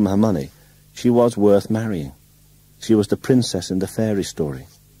apart from her money, she was worth marrying. She was the princess in the fairy story.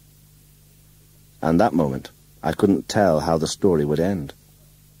 And that moment, I couldn't tell how the story would end.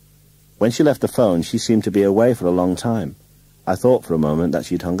 When she left the phone, she seemed to be away for a long time. I thought for a moment that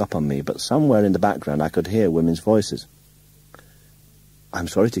she'd hung up on me, but somewhere in the background I could hear women's voices. "I'm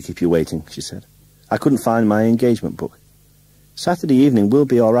sorry to keep you waiting," she said. "I couldn't find my engagement book. Saturday evening will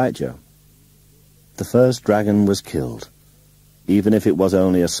be all right, Joe." The first dragon was killed, even if it was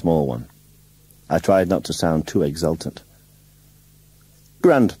only a small one. I tried not to sound too exultant.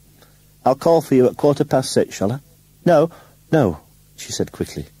 "Grand. I'll call for you at 6:15, shall I?" No, she said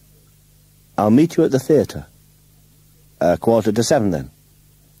quickly. "I'll meet you at the theatre." 7:15, then."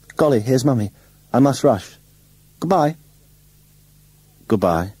 "Golly, here's Mummy. I must rush. Goodbye."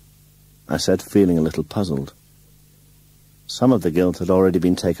 "Goodbye," I said, feeling a little puzzled. Some of the guilt had already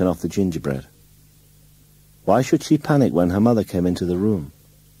been taken off the gingerbread. Why should she panic when her mother came into the room?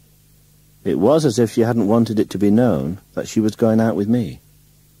 It was as if she hadn't wanted it to be known that she was going out with me.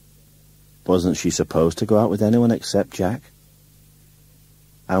 Wasn't she supposed to go out with anyone except Jack?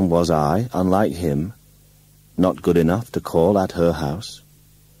 And was I, unlike him, not good enough to call at her house?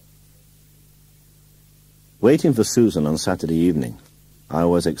 Waiting for Susan on Saturday evening, I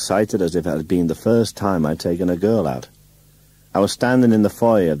was excited as if it had been the first time I'd taken a girl out. I was standing in the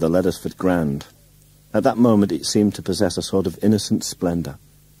foyer of the Leddersford Grand. At that moment it seemed to possess a sort of innocent splendour.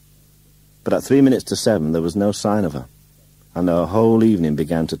 But at 7:03 there was no sign of her, and the whole evening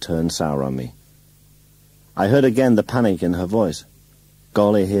began to turn sour on me. I heard again the panic in her voice.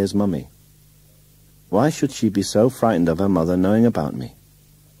 "Golly, here's Mummy." Why should she be so frightened of her mother knowing about me?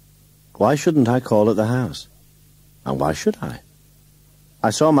 Why shouldn't I call at the house? And why should I? I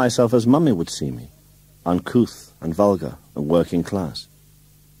saw myself as Mummy would see me, uncouth and vulgar and working class.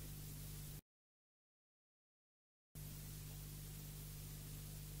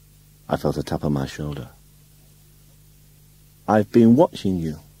 I felt a tap on my shoulder. "I've been watching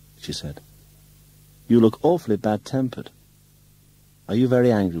you," she said. "You look awfully bad-tempered. Are you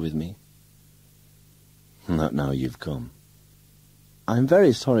very angry with me?" "Not now you've come." "I'm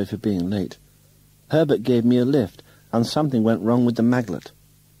very sorry for being late. Herbert gave me a lift, and something went wrong with the maglet."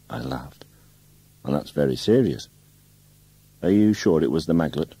 I laughed. "And that's very serious. Are you sure it was the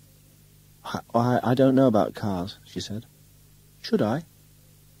maglet?" I don't know about cars," she said. "Should I?"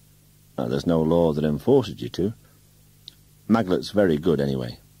 There's no law that enforces you to. Maglet's very good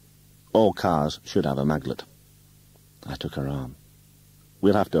anyway. All cars should have a maglet." I took her arm.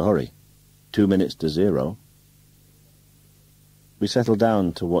 "We'll have to hurry. 2 minutes to 0. We settled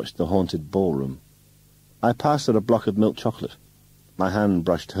down to watch the haunted ballroom. I passed her a block of milk chocolate. My hand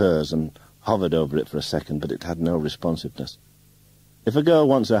brushed hers and hovered over it for a second, but it had no responsiveness. If a girl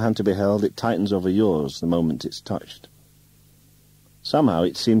wants her hand to be held, it tightens over yours the moment it's touched. Somehow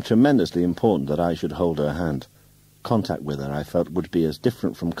it seemed tremendously important that I should hold her hand. Contact with her, I felt, would be as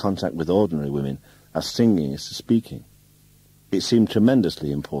different from contact with ordinary women as singing is to speaking. It seemed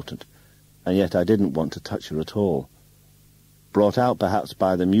tremendously important, and yet I didn't want to touch her at all. Brought out perhaps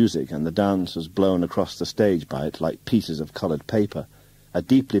by the music and the dancers blown across the stage by it like pieces of coloured paper, a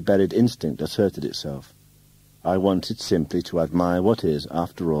deeply buried instinct asserted itself. I wanted simply to admire what is,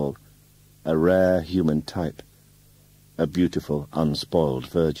 after all, a rare human type. A beautiful, unspoiled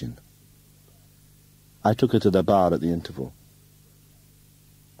virgin. I took her to the bar at the interval.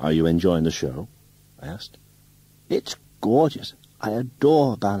 "Are you enjoying the show?" I asked. "It's gorgeous. I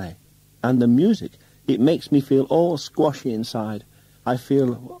adore ballet. And the music, it makes me feel all squashy inside. I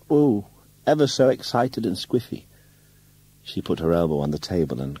feel, ever so excited and squiffy." She put her elbow on the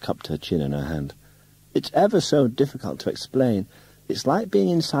table and cupped her chin in her hand. "It's ever so difficult to explain. It's like being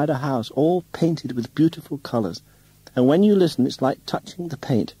inside a house all painted with beautiful colours. And when you listen, it's like touching the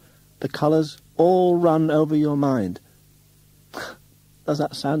paint. The colours all run over your mind." Does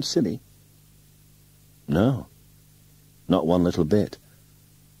that sound silly? No, not one little bit.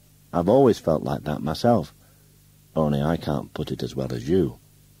 I've always felt like that myself, only I can't put it as well as you.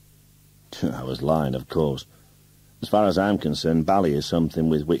 I was lying, of course. As far as I'm concerned, ballet is something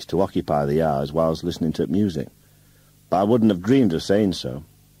with which to occupy the hours whilst listening to music. But I wouldn't have dreamed of saying so.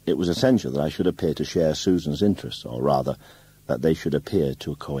 It was essential that I should appear to share Susan's interests, or rather, that they should appear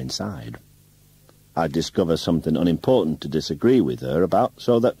to coincide. I'd discover something unimportant to disagree with her about,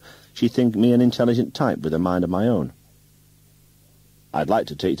 so that she'd think me an intelligent type with a mind of my own. "I'd like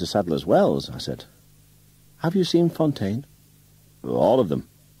to take you to Sadler's Wells," I said. "Have you seen Fontaine?" "All of them."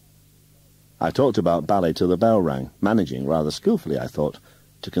 I talked about ballet till the bell rang, managing, rather skillfully, I thought,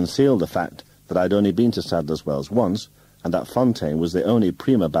 to conceal the fact that I'd only been to Sadler's Wells once, and that Fontaine was the only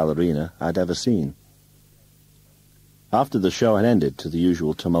prima ballerina I'd ever seen. After the show had ended, to the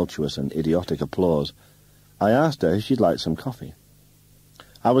usual tumultuous and idiotic applause, I asked her if she'd like some coffee.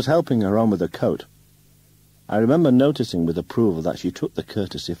 I was helping her on with her coat. I remember noticing with approval that she took the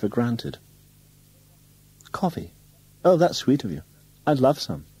courtesy for granted. "Coffee? Oh, that's sweet of you. I'd love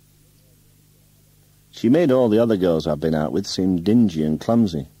some." She made all the other girls I'd been out with seem dingy and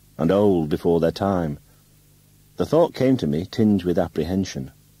clumsy, and old before their time. The thought came to me, tinged with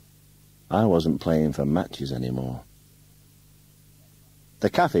apprehension. I wasn't playing for matches anymore.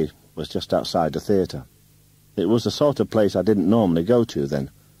 The cafe was just outside the theatre. It was the sort of place I didn't normally go to then.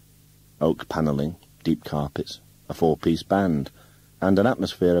 Oak panelling, deep carpets, a four-piece band, and an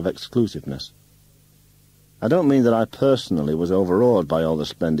atmosphere of exclusiveness. I don't mean that I personally was overawed by all the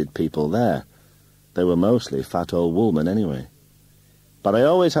splendid people there. They were mostly fat old woolmen anyway. But I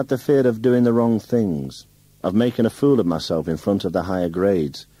always had the fear of doing the wrong things, of making a fool of myself in front of the higher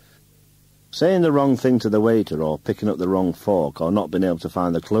grades. Saying the wrong thing to the waiter, or picking up the wrong fork, or not being able to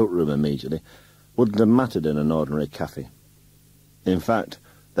find the cloakroom immediately, wouldn't have mattered in an ordinary cafe. In fact,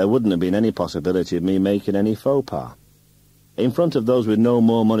 there wouldn't have been any possibility of me making any faux pas. In front of those with no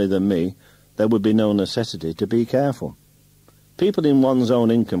more money than me, there would be no necessity to be careful. People in one's own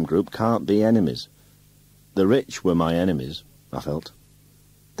income group can't be enemies. The rich were my enemies, I felt.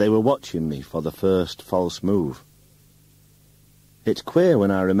 They were watching me for the first false move. It's queer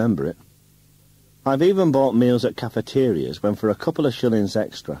when I remember it. I've even bought meals at cafeterias when for a couple of shillings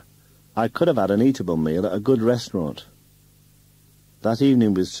extra I could have had an eatable meal at a good restaurant. That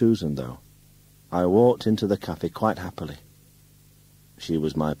evening with Susan, though, I walked into the cafe quite happily. She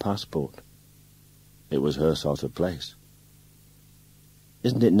was my passport. It was her sort of place.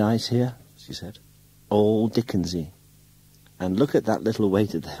 "Isn't it nice here?" she said. "All Dickensy. And look at that little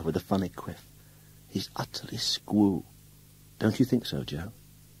waiter there with the funny quiff. He's utterly squoo. Don't you think so, Joe?"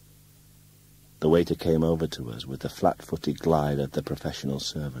 The waiter came over to us with the flat-footed glide of the professional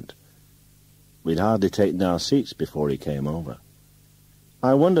servant. We'd hardly taken our seats before he came over.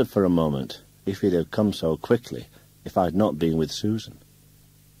 I wondered for a moment if he'd have come so quickly if I'd not been with Susan.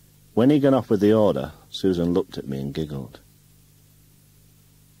 When he got off with the order, Susan looked at me and giggled.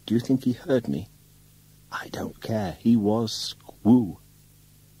 "Do you think he heard me?" "I don't care. He was squoo.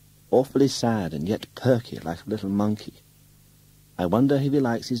 Awfully sad and yet perky like a little monkey. I wonder if he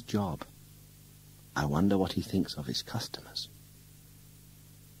likes his job. I wonder what he thinks of his customers."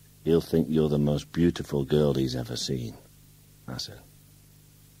 "He'll think you're the most beautiful girl he's ever seen," I said.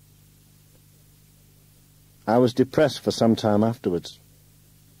 I was depressed for some time afterwards.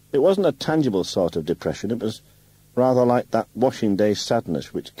 It wasn't a tangible sort of depression. It was rather like that washing day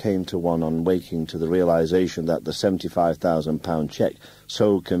sadness which came to one on waking to the realization that the £75,000 cheque,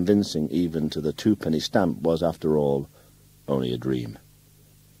 so convincing even to the twopenny stamp, was, after all, only a dream.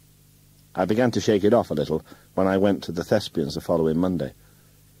 I began to shake it off a little when I went to the Thespians the following Monday.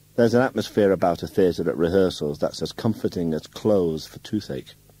 There's an atmosphere about a theatre at rehearsals that's as comforting as clothes for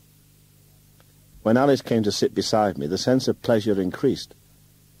toothache. When Alice came to sit beside me, the sense of pleasure increased.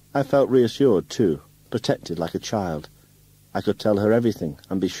 I felt reassured, too, protected like a child. I could tell her everything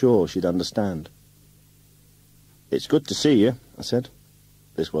and be sure she'd understand. "It's good to see you," I said.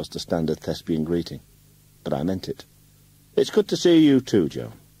 This was the standard Thespian greeting, but I meant it. "It's good to see you too,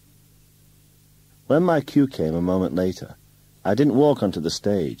 Joe." When my cue came a moment later, I didn't walk onto the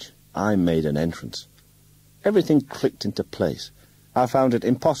stage. I made an entrance. Everything clicked into place. I found it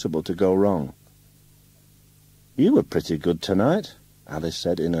impossible to go wrong. "You were pretty good tonight," Alice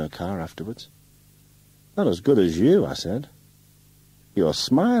said in her car afterwards. "Not as good as you," I said. "You're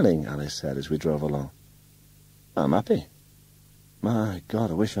smiling," Alice said as we drove along. "I'm happy." "My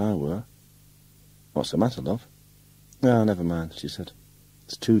God, I wish I were." "What's the matter, love?" "Oh, never mind," she said.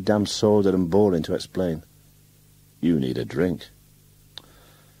 "It's too damn sordid and boring to explain." "You need a drink."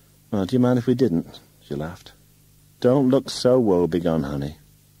 "Well, do you mind if we didn't?" She laughed. "Don't look so woebegone, honey."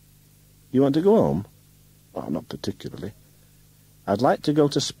 "You want to go home?" "Oh, not particularly." "I'd like to go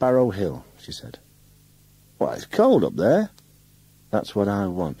to Sparrow Hill," she said. "Why, it's cold up there." "That's what I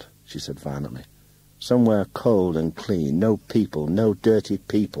want," she said violently. "Somewhere cold and clean, no people, no dirty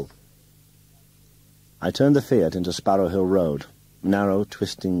people." I turned the Fiat into Sparrow Hill Road, narrow,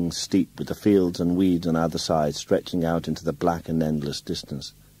 twisting, steep, with the fields and weeds on either side stretching out into the black and endless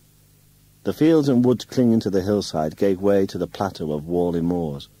distance. The fields and woods clinging to the hillside gave way to the plateau of Warley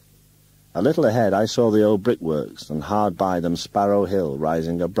moors. A little ahead I saw the old brickworks, and hard by them Sparrow Hill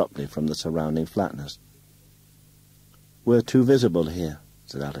rising abruptly from the surrounding flatness. "We're too visible here,"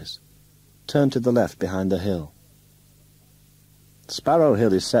 said Alice. "Turn to the left behind the hill." Sparrow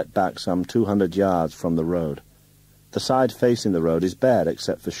Hill is set back some 200 yards from the road. The side facing the road is bare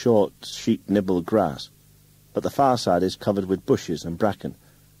except for short, sheep-nibbled grass, but the far side is covered with bushes and bracken,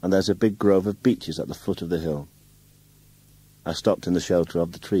 and there's a big grove of beeches at the foot of the hill. I stopped in the shelter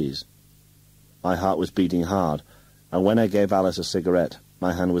of the trees. My heart was beating hard, and when I gave Alice a cigarette,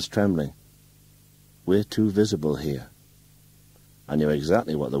 my hand was trembling. We're too visible here. I knew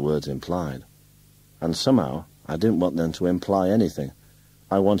exactly what the words implied, and somehow I didn't want them to imply anything.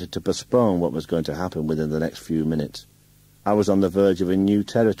 I wanted to postpone what was going to happen within the next few minutes. I was on the verge of a new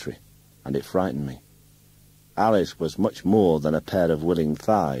territory, and it frightened me. Alice was much more than a pair of willing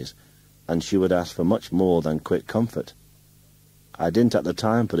thighs, and she would ask for much more than quick comfort. I didn't at the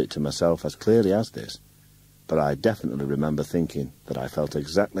time put it to myself as clearly as this, but I definitely remember thinking that I felt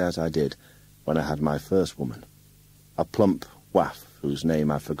exactly as I did when I had my first woman, a plump waif whose name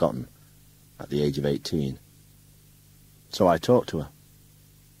I've forgotten, at the age of 18. So I talked to her.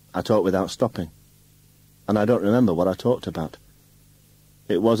 I talked without stopping, and I don't remember what I talked about.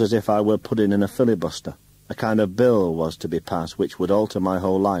 It was as if I were putting in a filibuster. A kind of bill was to be passed which would alter my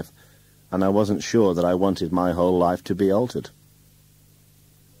whole life, and I wasn't sure that I wanted my whole life to be altered.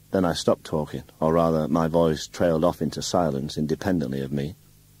 Then I stopped talking, or rather my voice trailed off into silence independently of me.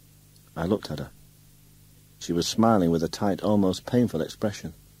 I looked at her. She was smiling with a tight, almost painful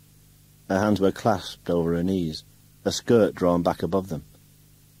expression. Her hands were clasped over her knees, her skirt drawn back above them.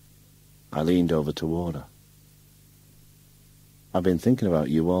 I leaned over toward her. I've been thinking about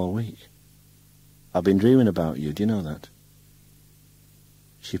you all week. I've been dreaming about you, do you know that?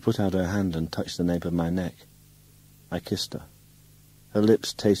 She put out her hand and touched the nape of my neck. I kissed her. Her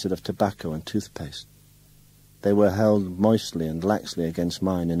lips tasted of tobacco and toothpaste. They were held moistly and laxly against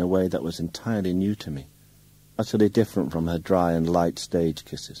mine in a way that was entirely new to me, utterly different from her dry and light stage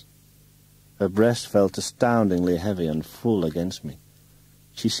kisses. Her breast felt astoundingly heavy and full against me.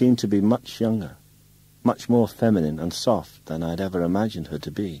 She seemed to be much younger, much more feminine and soft than I'd ever imagined her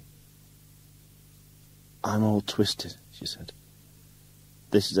to be. "I'm all twisted," she said.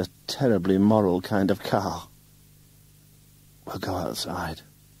 "This is a terribly moral kind of car." "We'll go outside,"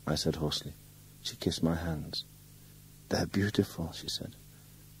 I said hoarsely. She kissed my hands. "They're beautiful," she said.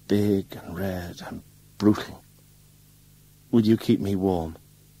 "Big and red and brutal. Will you keep me warm?"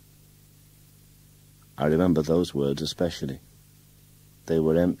 I remember those words especially. They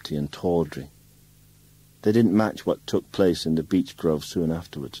were empty and tawdry. They didn't match what took place in the beech grove soon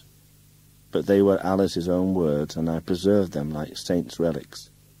afterwards. But they were Alice's own words, and I preserved them like saints' relics.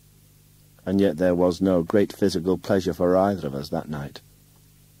 And yet there was no great physical pleasure for either of us that night.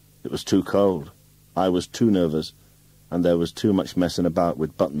 It was too cold, I was too nervous, and there was too much messing about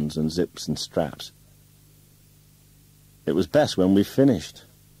with buttons and zips and straps. It was best when we finished.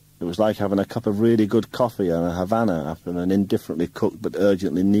 It was like having a cup of really good coffee and a Havana after an indifferently cooked but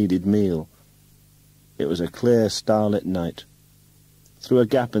urgently needed meal. It was a clear, starlit night. Through a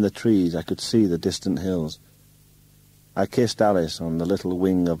gap in the trees I could see the distant hills. I kissed Alice on the little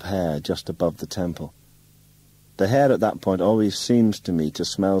wing of hair just above the temple. The hair at that point always seems to me to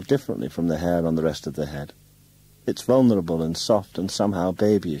smell differently from the hair on the rest of the head. It's vulnerable and soft and somehow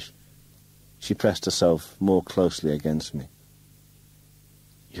babyish. She pressed herself more closely against me.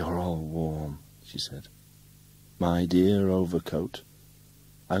 "You're all warm," she said. "My dear overcoat.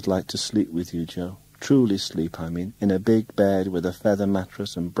 I'd like to sleep with you, Joe. Truly sleep, I mean, in a big bed with a feather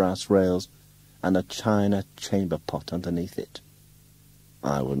mattress and brass rails and a china chamber pot underneath it."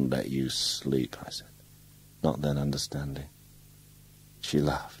 "I wouldn't let you sleep," I said, not then understanding. She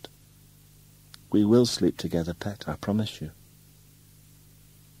laughed. "We will sleep together, pet, I promise you."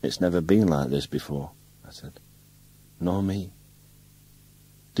 "It's never been like this before," I said. "Nor me."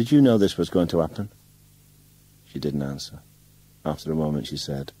 "Did you know this was going to happen?" She didn't answer. After a moment she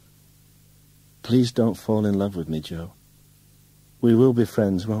said, "Please don't fall in love with me, Joe. We will be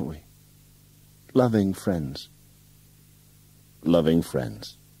friends, won't we? Loving friends." "Loving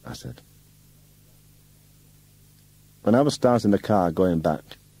friends," I said. When I was starting the car going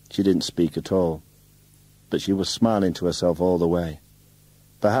back, she didn't speak at all, but she was smiling to herself all the way.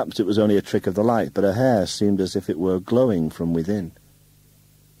 Perhaps it was only a trick of the light, but her hair seemed as if it were glowing from within.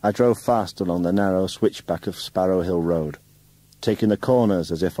 I drove fast along the narrow switchback of Sparrow Hill Road, taking the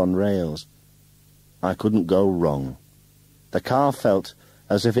corners as if on rails. I couldn't go wrong. The car felt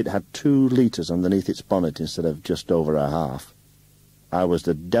as if it had 2 litres underneath its bonnet instead of just over a half. I was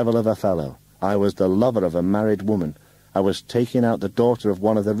the devil of a fellow. I was the lover of a married woman. I was taking out the daughter of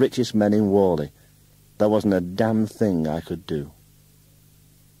one of the richest men in Warley. There wasn't a damn thing I could do.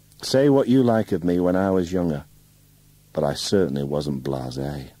 Say what you like of me when I was younger, but I certainly wasn't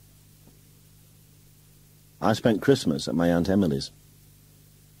blasé. I spent Christmas at my Aunt Emily's.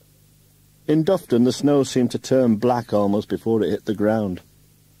 In Dufton, the snow seemed to turn black almost before it hit the ground.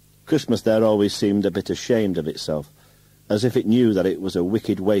 Christmas there always seemed a bit ashamed of itself, as if it knew that it was a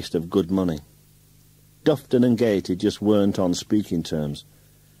wicked waste of good money. Dufton and Gaiety just weren't on speaking terms,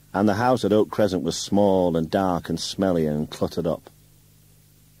 and the house at Oak Crescent was small and dark and smelly and cluttered up.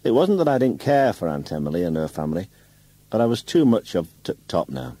 It wasn't that I didn't care for Aunt Emily and her family, but I was too much of top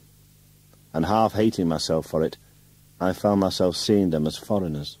now, and half hating myself for it, I found myself seeing them as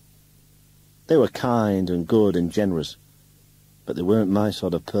foreigners. They were kind and good and generous, but they weren't my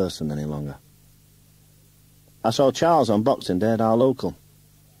sort of person any longer. I saw Charles on Boxing Day at our local.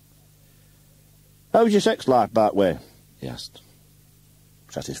 "How's your sex life back way?" he asked.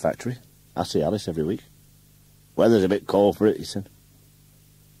 "Satisfactory. I see Alice every week." "Weather's a bit cold for it," he said.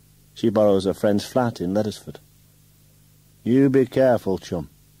 "She borrows a friend's flat in Leddersford." "You be careful, chum."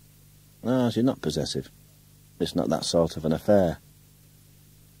 "No, she's not possessive. It's not that sort of an affair."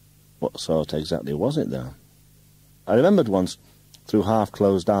 What sort exactly was it, though? I remembered once, through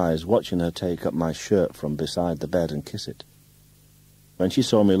half-closed eyes, watching her take up my shirt from beside the bed and kiss it. When she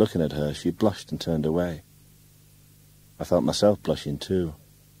saw me looking at her, she blushed and turned away. I felt myself blushing too.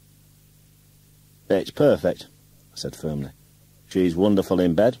 "It's perfect," I said firmly. "She's wonderful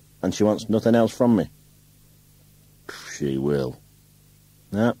in bed, and she wants nothing else from me." "She will."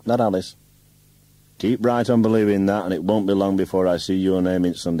 "No, not Alice. Keep right on believing that, and it won't be long before I see your name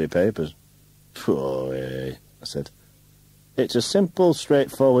in Sunday papers." "Oh, eh," I said. "It's a simple,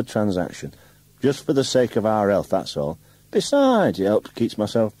 straightforward transaction, just for the sake of our health, that's all. Besides, it helps keep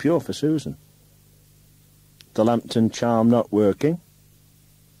myself pure for Susan." "The Lampton charm not working?"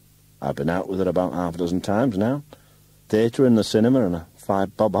 "I've been out with her about half a dozen times now. Theatre and the cinema and a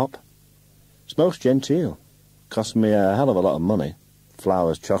 5-bob hop. It's most genteel. Cost me a hell of a lot of money,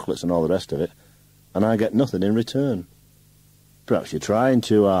 flowers, chocolates and all the rest of it, and I get nothing in return." "Perhaps you're trying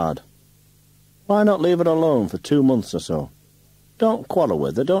too hard." "Why not leave her alone for 2 months or so? Don't quarrel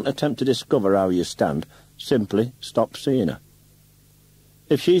with her, don't attempt to discover how you stand, simply stop seeing her.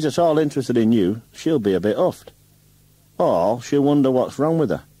 If she's at all interested in you, she'll be a bit huffed. Or she'll wonder what's wrong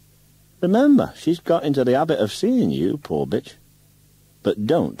with her. Remember, she's got into the habit of seeing you, poor bitch. But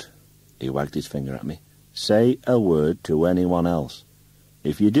don't," he wagged his finger at me, "say a word to anyone else.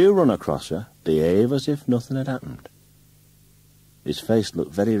 If you do run across her, behave as if nothing had happened." His face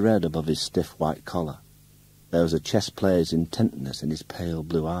looked very red above his stiff white collar. There was a chess player's intentness in his pale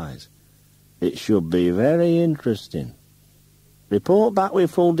blue eyes. "It should be very interesting. Report back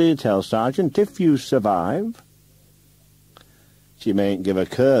with full details, Sergeant, if you survive." "She mayn't give a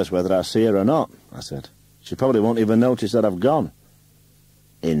curse whether I see her or not," I said. "She probably won't even notice that I've gone."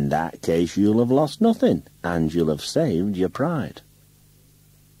 "In that case you'll have lost nothing, and you'll have saved your pride."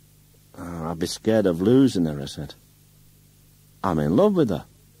 "Oh, I'd be scared of losing her," I said. "I'm in love with her."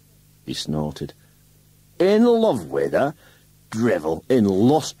 He snorted. "In love with her? Drivel, in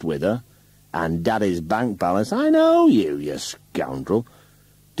lust with her? And Daddy's bank balance? I know you scoundrel.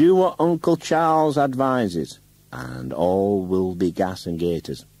 Do what Uncle Charles advises, and all will be gas and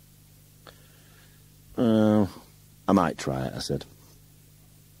gaiters." "I might try it," I said.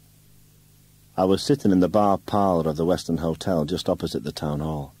 I was sitting in the bar parlour of the Western Hotel just opposite the town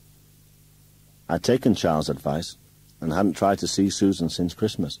hall. I'd taken Charles' advice and hadn't tried to see Susan since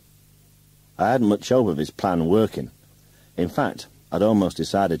Christmas. I hadn't much hope of his plan working. In fact, I'd almost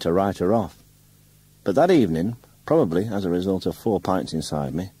decided to write her off. But that evening, probably as a result of 4 pints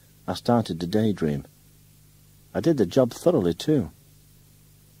inside me, I started to daydream. I did the job thoroughly, too.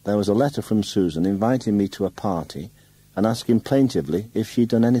 There was a letter from Susan inviting me to a party and asking plaintively if she'd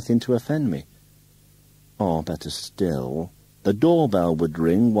done anything to offend me. Or, better still, the doorbell would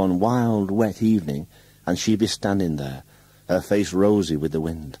ring one wild, wet evening, and she'd be standing there, her face rosy with the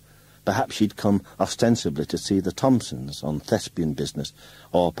wind. Perhaps she'd come ostensibly to see the Thompsons on thespian business,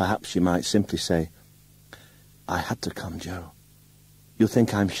 or perhaps she might simply say, "I had to come, Joe. You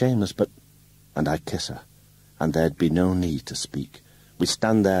think I'm shameless, but—" And I'd kiss her, and there'd be no need to speak. We'd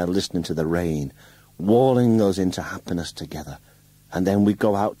stand there listening to the rain, walling us into happiness together, and then we'd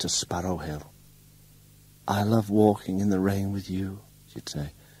go out to Sparrow Hill. "I love walking in the rain with you," she'd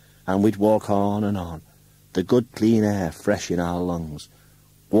say, and we'd walk on and on, the good clean air fresh in our lungs,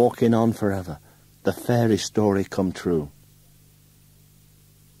 walking on forever, the fairy story come true.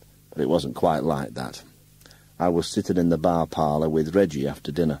 But it wasn't quite like that. I was sitting in the bar parlour with Reggie after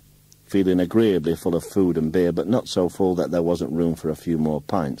dinner, feeling agreeably full of food and beer, but not so full that there wasn't room for a few more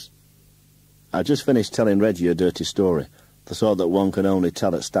pints. I'd just finished telling Reggie a dirty story, the sort that one can only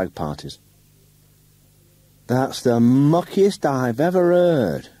tell at stag parties. "That's the muckiest I've ever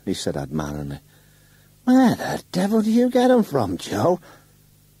heard," he said admiringly. "Where the devil do you get 'em from, Joe?"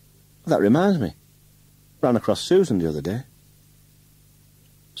 "That reminds me. Ran across Susan the other day."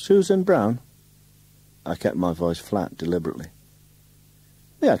 "Susan Brown?" I kept my voice flat deliberately.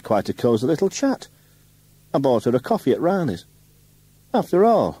 We had quite a cosy little chat. I bought her a coffee at Riley's. After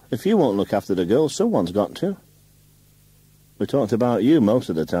all, if you won't look after the girl, someone's got to. We talked about you most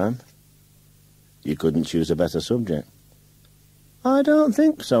of the time. You couldn't choose a better subject. I don't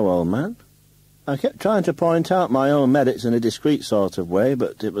think so, old man. I kept trying to point out my own merits in a discreet sort of way,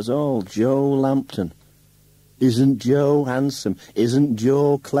 but it was all Joe Lampton. Isn't Joe handsome? Isn't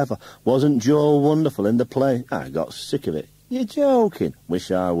Joe clever? Wasn't Joe wonderful in the play? I got sick of it. You're joking.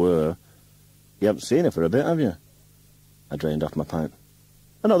 Wish I were. You haven't seen her for a bit, have you? I drained off my pint.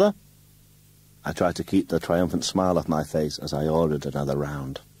 Another? I tried to keep the triumphant smile off my face as I ordered another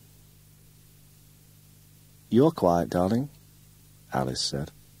round. You're quiet, darling, Alice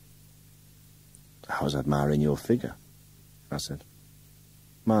said. I was admiring your figure, I said.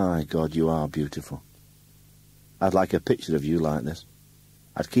 My God, you are beautiful. I'd like a picture of you like this.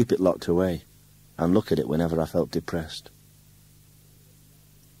 I'd keep it locked away and look at it whenever I felt depressed.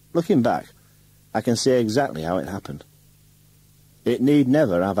 Looking back, I can see exactly how it happened. It need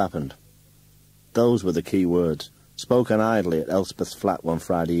never have happened. Those were the key words, spoken idly at Elspeth's flat one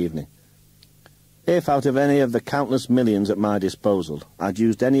Friday evening. If out of any of the countless millions at my disposal I'd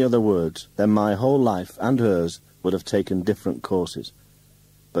used any other words, then my whole life and hers would have taken different courses.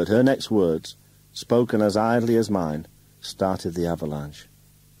 But her next words, spoken as idly as mine, started the avalanche.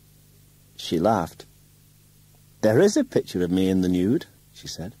 She laughed. There is a picture of me in the nude, she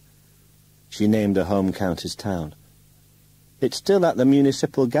said. She named her home county's town. It's still at the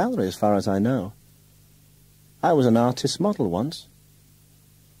Municipal Gallery as far as I know. I was an artist's model once.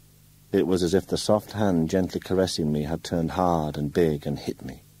 It was as if the soft hand gently caressing me had turned hard and big and hit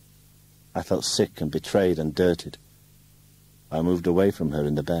me. I felt sick and betrayed and dirtied. I moved away from her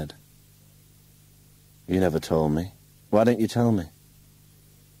in the bed. You never told me. Why didn't you tell me?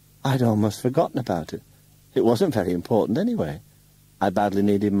 I'd almost forgotten about it. It wasn't very important anyway. I badly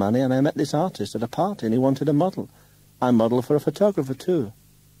needed money, and I met this artist at a party, and he wanted a model. I modelled for a photographer, too.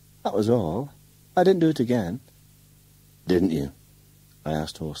 That was all. I didn't do it again. Didn't you? I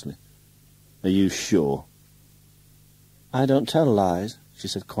asked hoarsely. Are you sure? I don't tell lies, she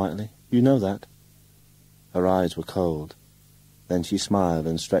said quietly. You know that. Her eyes were cold. Then she smiled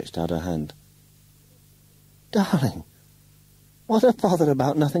and stretched out her hand. Darling, what a bother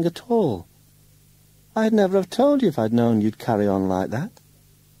about nothing at all. I'd never have told you if I'd known you'd carry on like that.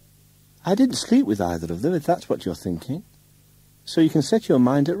 I didn't sleep with either of them, if that's what you're thinking. So you can set your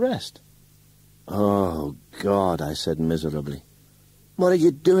mind at rest. Oh, God, I said miserably. What did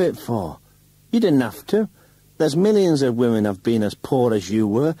you do it for? You didn't have to. There's millions of women have been as poor as you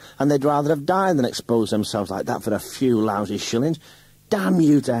were, and they'd rather have died than expose themselves like that for a few lousy shillings. Damn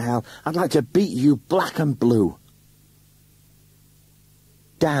you to hell. I'd like to beat you black and blue.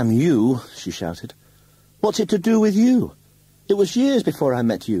 Damn you, she shouted. What's it to do with you? It was years before I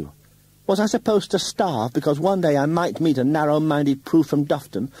met you. Was I supposed to starve because one day I might meet a narrow-minded prude from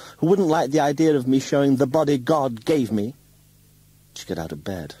Dufton who wouldn't like the idea of me showing the body God gave me? She got out of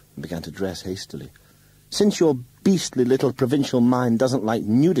bed and began to dress hastily. Since your beastly little provincial mind doesn't like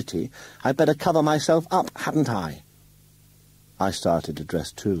nudity, I'd better cover myself up, hadn't I? I started to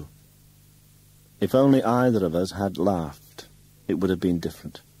dress too. If only either of us had laughed, it would have been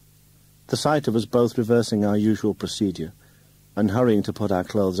different. The sight of us both reversing our usual procedure and hurrying to put our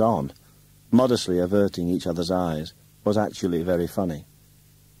clothes on, modestly averting each other's eyes, was actually very funny.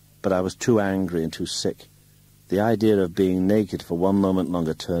 But I was too angry and too sick. The idea of being naked for one moment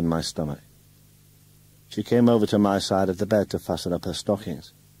longer turned my stomach. She came over to my side of the bed to fasten up her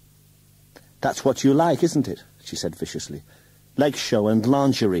stockings. That's what you like, isn't it? She said viciously. Leg show and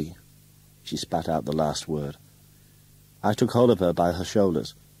lingerie. She spat out the last word. I took hold of her by her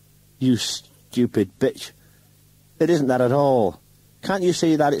shoulders. You stupid bitch. It isn't that at all. Can't you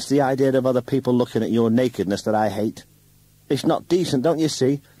see that it's the idea of other people looking at your nakedness that I hate? It's not decent, don't you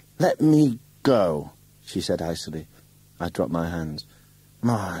see? Let me go, she said icily. I dropped my hands.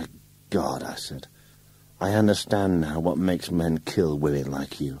 My God, I said. I understand now what makes men kill women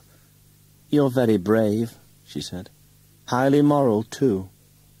like you. You're very brave, she said. Highly moral, too.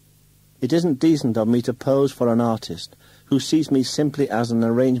 It isn't decent of me to pose for an artist who sees me simply as an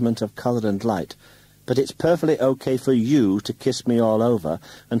arrangement of colour and light, but it's perfectly okay for you to kiss me all over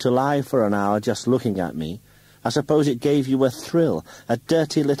and to lie for an hour just looking at me. I suppose it gave you a thrill, a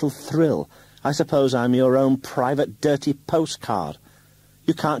dirty little thrill. I suppose I'm your own private dirty postcard.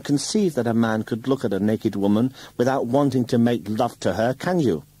 You can't conceive that a man could look at a naked woman without wanting to make love to her, can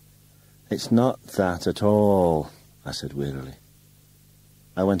you? It's not that at all, I said wearily.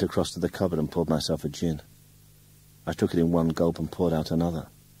 I went across to the cupboard and poured myself a gin. I took it in one gulp and poured out another.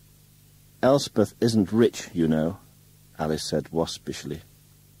 Elspeth isn't rich, you know, Alice said waspishly.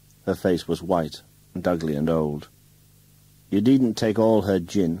 Her face was white and ugly and old. You needn't take all her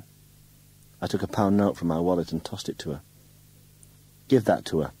gin. I took a £1 note from my wallet and tossed it to her. Give that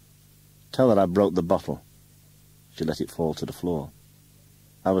to her. Tell her I broke the bottle. She let it fall to the floor.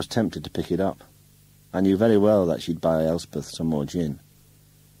 I was tempted to pick it up. I knew very well that she'd buy Elspeth some more gin.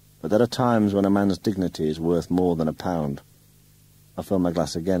 But there are times when a man's dignity is worth more than £1. I filled my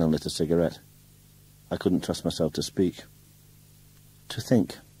glass again and lit a cigarette. I couldn't trust myself to speak. To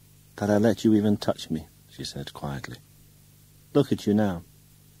think that I let you even touch me, she said quietly. Look at you now.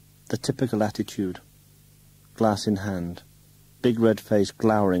 The typical attitude. Glass in hand. Big red face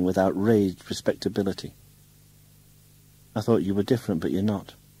glowering with outraged respectability. I thought you were different, but you're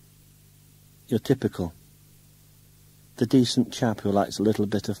not. You're typical. The decent chap who likes a little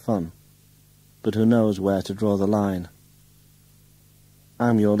bit of fun, but who knows where to draw the line.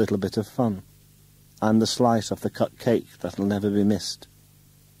 I'm your little bit of fun. I'm the slice off the cut cake that'll never be missed.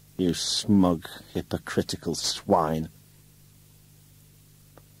 You smug, hypocritical swine.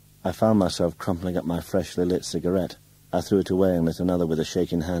 I found myself crumpling up my freshly lit cigarette. I threw it away and lit another with a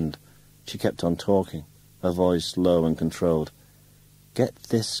shaking hand. She kept on talking, her voice low and controlled. Get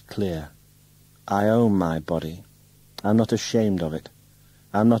this clear. I own my body. I'm not ashamed of it.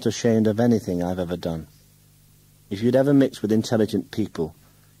 I'm not ashamed of anything I've ever done. If you'd ever mixed with intelligent people,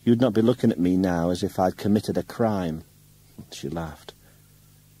 you'd not be looking at me now as if I'd committed a crime. She laughed.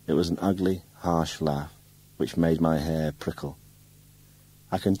 It was an ugly, harsh laugh, which made my hair prickle.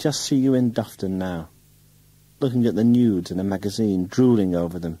 I can just see you in Dufton now, looking at the nudes in a magazine, drooling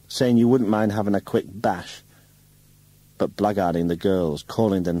over them, saying you wouldn't mind having a quick bash, but blackguarding the girls,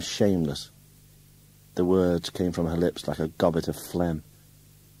 calling them shameless. The words came from her lips like a gobbet of phlegm.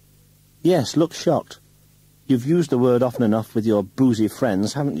 Yes, look shocked. You've used the word often enough with your boozy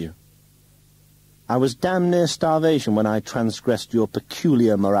friends, haven't you? I was damn near starvation when I transgressed your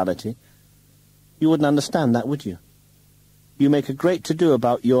peculiar morality. You wouldn't understand that, would you? You make a great to-do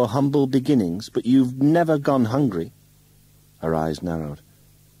about your humble beginnings, but you've never gone hungry. Her eyes narrowed.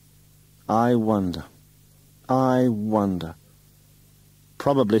 I wonder.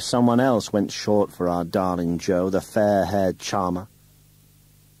 Probably someone else went short for our darling Jo, the fair-haired charmer.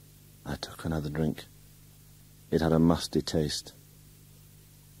 I took another drink. It had a musty taste.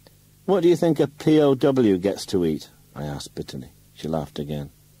 What do you think a POW gets to eat? I asked bitterly. She laughed again.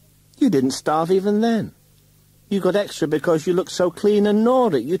 You didn't starve even then. You got extra because you looked so clean and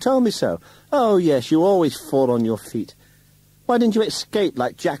Nordic. You told me so. Oh, yes, you always fall on your feet. Why didn't you escape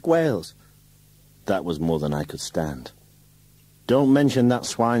like Jack Wales? That was more than I could stand. Don't mention that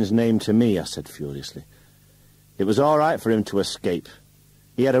swine's name to me, I said furiously. It was all right for him to escape.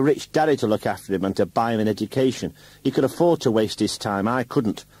 He had a rich daddy to look after him and to buy him an education. He could afford to waste his time. I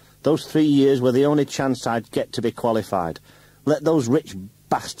couldn't. Those 3 years were the only chance I'd get to be qualified. Let those rich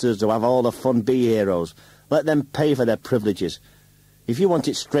bastards who have all the fun be heroes. Let them pay for their privileges. If you want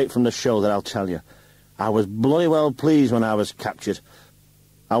it straight from the show, then I'll tell you. I was bloody well pleased when I was captured.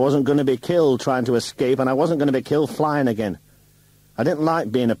 I wasn't going to be killed trying to escape, and I wasn't going to be killed flying again. I didn't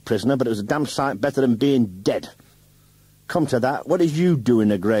like being a prisoner, but it was a damn sight better than being dead. Come to that, what did you do in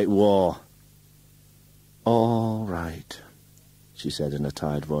the Great War? All right, she said in a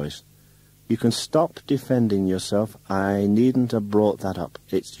tired voice. You can stop defending yourself. I needn't have brought that up.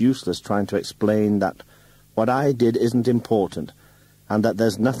 It's useless trying to explain that what I did isn't important, and that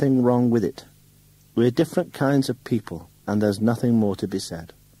there's nothing wrong with it. We're different kinds of people, and there's nothing more to be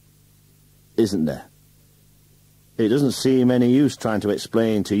said. Isn't there? It doesn't seem any use trying to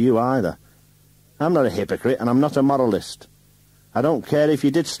explain to you either. I'm not a hypocrite, and I'm not a moralist. I don't care if you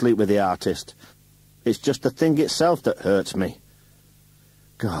did sleep with the artist. It's just the thing itself that hurts me.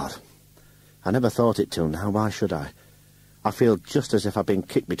 God, I never thought it till now. Why should I? I feel just as if I've been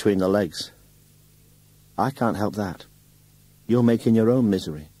kicked between the legs. I can't help that. You're making your own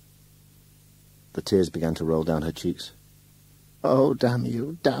misery. The tears began to roll down her cheeks. Oh, damn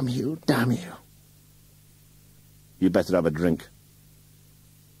you, damn you, damn you. You'd better have a drink.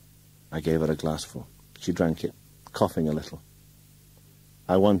 I gave her a glassful. She drank it, coughing a little.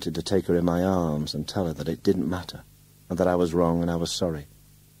 I wanted to take her in my arms and tell her that it didn't matter, and that I was wrong and I was sorry.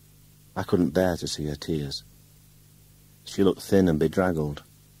 I couldn't bear to see her tears. She looked thin and bedraggled,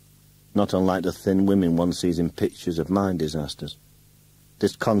 not unlike the thin women one sees in pictures of mine disasters,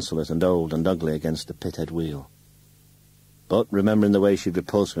 disconsolate and old and ugly against the pit-head wheel. But, remembering the way she'd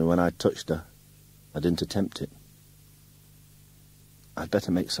repulsed me when I touched her, I didn't attempt it. I'd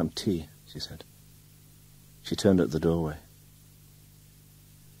better make some tea, she said. She turned at the doorway.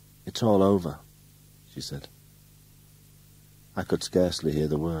 It's all over, she said. I could scarcely hear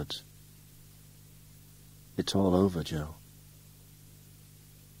the words. It's all over, Joe.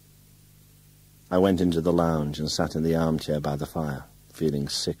 I went into the lounge and sat in the armchair by the fire, feeling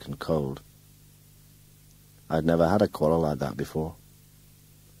sick and cold. I'd never had a quarrel like that before.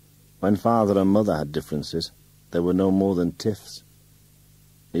 When Father and Mother had differences, there were no more than tiffs.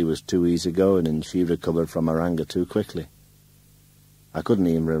 He was too easygoing and she recovered from her anger too quickly. I couldn't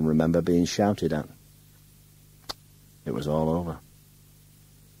even remember being shouted at. It was all over.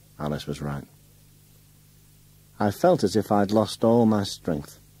 Alice was right. I felt as if I'd lost all my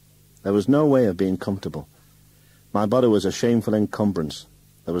strength. There was no way of being comfortable. My body was a shameful encumbrance.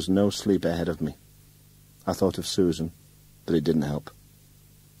 There was no sleep ahead of me. I thought of Susan, but it didn't help.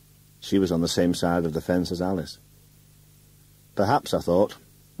 She was on the same side of the fence as Alice. Perhaps, I thought,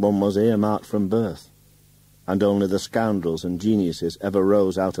 one was earmarked from birth, and only the scoundrels and geniuses ever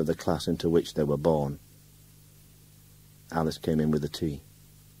rose out of the class into which they were born. Alice came in with the tea.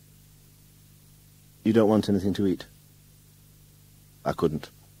 You don't want anything to eat? I couldn't.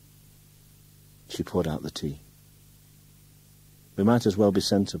 She poured out the tea. We might as well be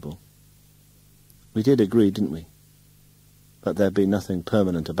sensible. We did agree, didn't we? But there'd be nothing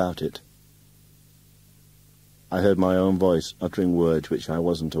permanent about it. I heard my own voice uttering words which I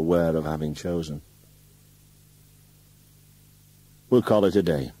wasn't aware of having chosen. We'll call it a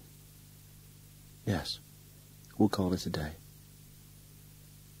day. Yes, we'll call it a day.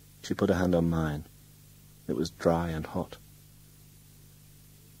 She put a hand on mine. It was dry and hot.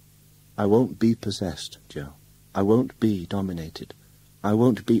 I won't be possessed, Joe. I won't be dominated. I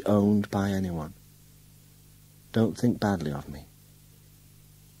won't be owned by anyone. Don't think badly of me.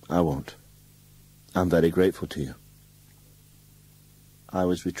 I won't. I'm very grateful to you. I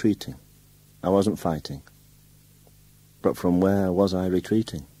was retreating. I wasn't fighting. But from where was I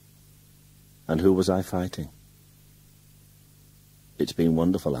retreating? And who was I fighting? It's been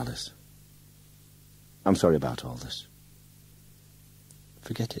wonderful, Alice. I'm sorry about all this.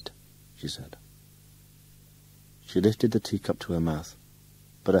 Forget it, she said. She lifted the teacup to her mouth,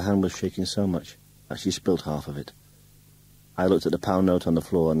 but her hand was shaking so much that she spilt half of it. I looked at the pound note on the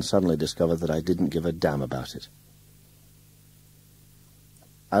floor and suddenly discovered that I didn't give a damn about it.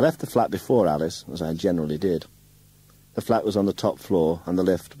 I left the flat before Alice, as I generally did. The flat was on the top floor and the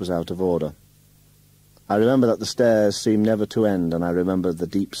lift was out of order. I remember that the stairs seemed never to end, and I remembered the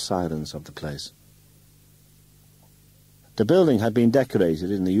deep silence of the place. The building had been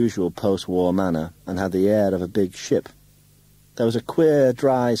decorated in the usual post-war manner and had the air of a big ship. There was a queer,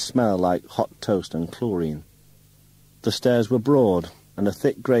 dry smell like hot toast and chlorine. The stairs were broad, and a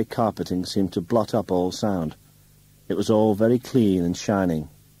thick grey carpeting seemed to blot up all sound. It was all very clean and shining.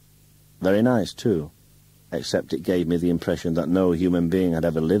 Very nice, too, except it gave me the impression that no human being had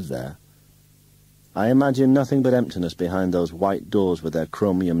ever lived there. I imagined nothing but emptiness behind those white doors with their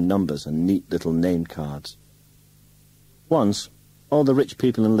chromium numbers and neat little name cards. Once, all the rich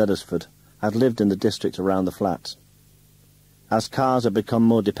people in Leathersford had lived in the district around the flats. As cars had become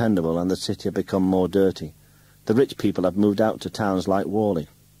more dependable and the city had become more dirty, the rich people had moved out to towns like Warley.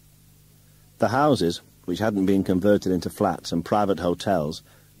 The houses, which hadn't been converted into flats and private hotels,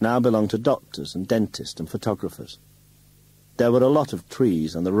 now belonged to doctors and dentists and photographers. There were a lot of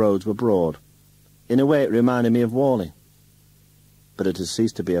trees and the roads were broad. In a way it reminded me of Warley, but it had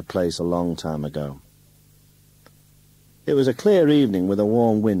ceased to be a place a long time ago. It was a clear evening with a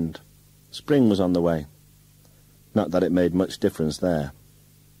warm wind. Spring was on the way. Not that it made much difference there.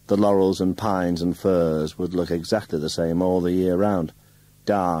 The laurels and pines and firs would look exactly the same all the year round,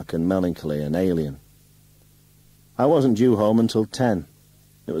 dark and melancholy and alien. I wasn't due home until 10.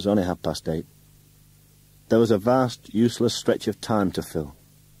 It was only 8:30. There was a vast, useless stretch of time to fill.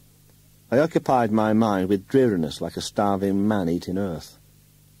 I occupied my mind with dreariness like a starving man eating earth.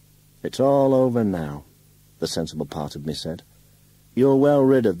 It's all over now, the sensible part of me said. You're well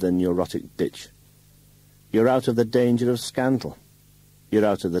rid of the neurotic bitch. You're out of the danger of scandal. You're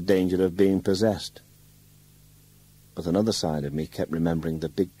out of the danger of being possessed. But another side of me kept remembering the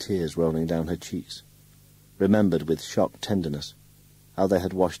big tears rolling down her cheeks, remembered with shocked tenderness how they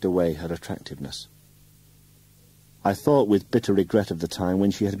had washed away her attractiveness. I thought with bitter regret of the time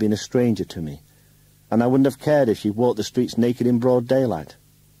when she had been a stranger to me, and I wouldn't have cared if she walked the streets naked in broad daylight.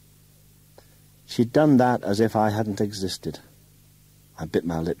 She'd done that as if I hadn't existed. I bit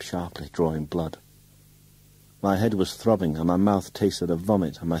my lip sharply, drawing blood. My head was throbbing, and my mouth tasted of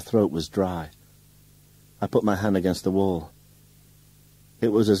vomit, and my throat was dry. I put my hand against the wall. It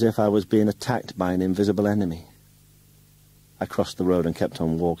was as if I was being attacked by an invisible enemy. I crossed the road and kept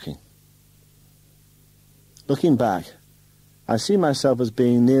on walking. Looking back, I see myself as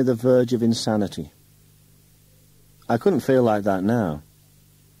being near the verge of insanity. I couldn't feel like that now.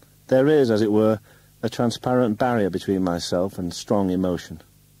 There is, as it were, a transparent barrier between myself and strong emotion.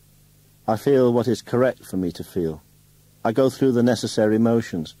 I feel what is correct for me to feel. I go through the necessary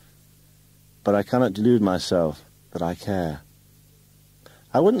motions, but I cannot delude myself that I care.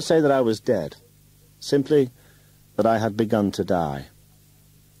 I wouldn't say that I was dead, simply that I had begun to die.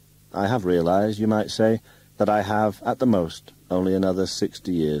 I have realized, you might say, that I have, at the most, only another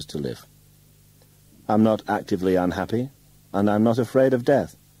 60 years to live. I'm not actively unhappy, and I'm not afraid of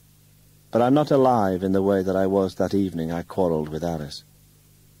death, but I'm not alive in the way that I was that evening I quarrelled with Alice.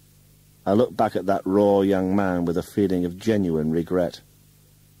 I look back at that raw young man with a feeling of genuine regret.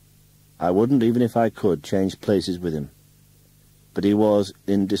 I wouldn't, even if I could, change places with him, but he was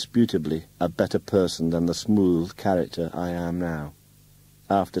indisputably a better person than the smooth character I am now,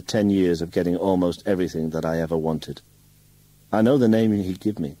 after 10 years of getting almost everything that I ever wanted. I know the name he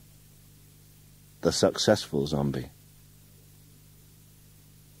gave me. The successful zombie.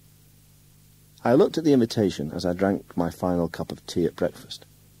 I looked at the invitation as I drank my final cup of tea at breakfast.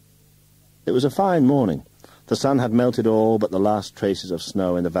 It was a fine morning. The sun had melted all but the last traces of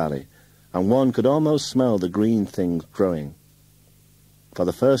snow in the valley, and one could almost smell the green things growing. For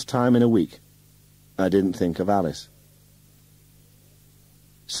the first time in a week, I didn't think of Alice.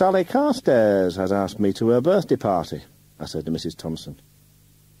 "Sally Carstairs has asked me to her birthday party," I said to Mrs. Thompson.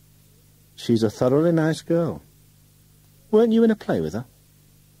 "She's a thoroughly nice girl. Weren't you in a play with her?"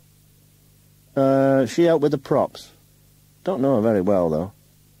 She helped with the props. Don't know her very well, though.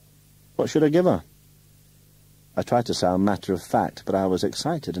 What should I give her?" I tried to sound matter-of-fact, but I was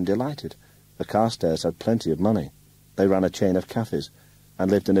excited and delighted. The Carstairs had plenty of money. They ran a chain of cafes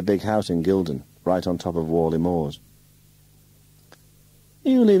and lived in a big house in Gildon, right on top of Warley Moors.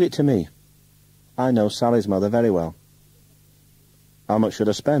 "You leave it to me. I know Sally's mother very well." "How much should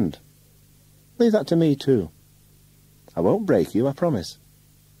I spend?" "Leave that to me, too." "I won't break you, I promise."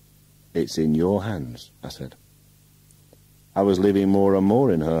 "It's in your hands," I said. I was leaving more and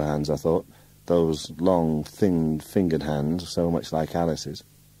more in her hands, I thought, those long, thin-fingered hands, so much like Alice's.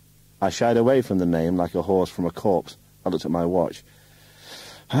 I shied away from the name like a horse from a corpse. I looked at my watch.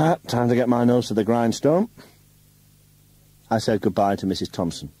 Time to get my nose to the grindstone. I said goodbye to Mrs.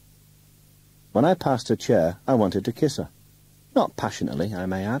 Thompson. When I passed her chair, I wanted to kiss her. Not passionately, I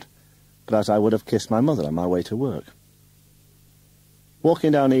may add, but as I would have kissed my mother on my way to work.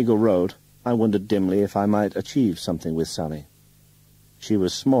 Walking down Eagle Road, I wondered dimly if I might achieve something with Sally. She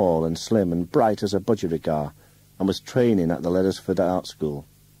was small and slim and bright as a budgerigar, and was training at the Leathersford Art School.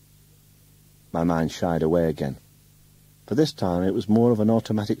 My mind shied away again. For this time it was more of an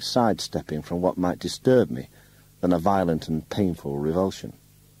automatic sidestepping from what might disturb me than a violent and painful revulsion.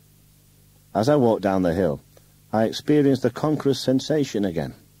 As I walked down the hill, I experienced the conqueror's sensation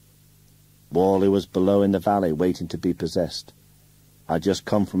again. Warley was below in the valley, waiting to be possessed. I'd just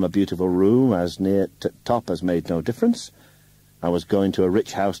come from a beautiful room, as near top as made no difference. I was going to a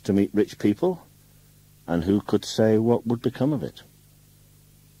rich house to meet rich people, and who could say what would become of it?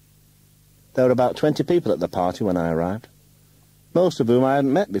 There were about 20 people at the party when I arrived, most of whom I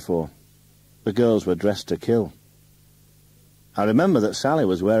hadn't met before. The girls were dressed to kill. I remember that Sally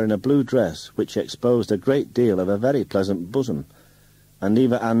was wearing a blue dress which exposed a great deal of a very pleasant bosom, and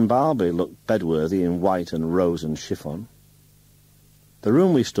even Anne Barbie looked bedworthy in white and rose and chiffon. The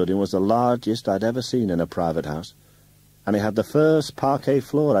room we stood in was the largest I'd ever seen in a private house, and it had the first parquet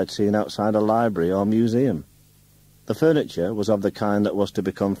floor I'd seen outside a library or museum. The furniture was of the kind that was to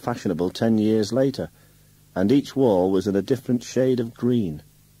become fashionable 10 years later, and each wall was in a different shade of green.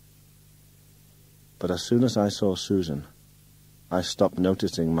 But as soon as I saw Susan, I stopped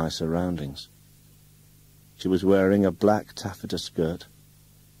noticing my surroundings. She was wearing a black taffeta skirt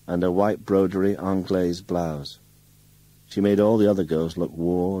and a white broderie anglaise blouse. She made all the other girls look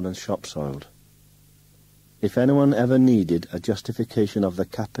worn and shop-soiled. If anyone ever needed a justification of the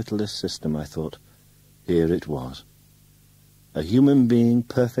capitalist system, I thought, here it was. A human being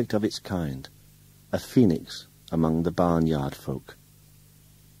perfect of its kind, a phoenix among the barnyard folk.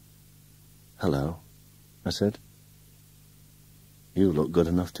 "Hello," I said. "You look good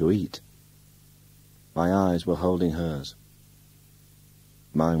enough to eat." My eyes were holding hers.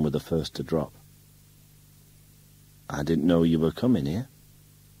 Mine were the first to drop. "I didn't know you were coming here."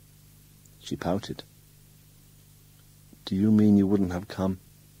 She pouted. "Do you mean you wouldn't have come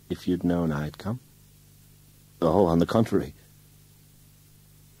if you'd known I'd come?" "Oh, on the contrary.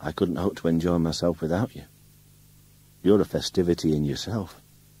 I couldn't hope to enjoy myself without you. You're a festivity in yourself."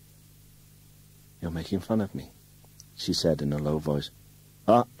 "You're making fun of me," she said in a low voice.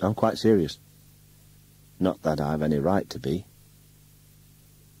 "Ah, I'm quite serious. Not that I've any right to be."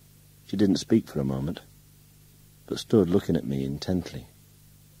 She didn't speak for a moment, but stood looking at me intently.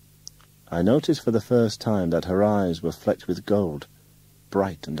 I noticed for the first time that her eyes were flecked with gold,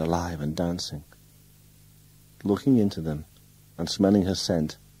 bright and alive and dancing. Looking into them and smelling her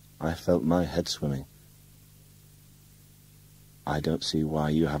scent, I felt my head swimming. "I don't see why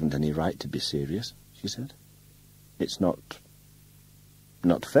you haven't any right to be serious," she said. "It's not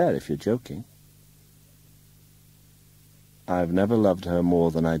fair if you're joking." I've never loved her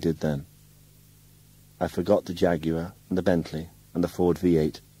more than I did then. I forgot the Jaguar and the Bentley and the Ford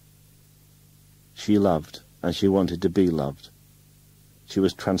V8. She loved, and she wanted to be loved. She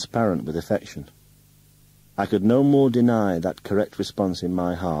was transparent with affection. I could no more deny that correct response in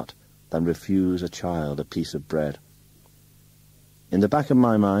my heart than refuse a child a piece of bread. In the back of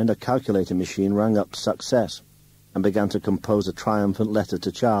my mind, a calculating machine rang up success and began to compose a triumphant letter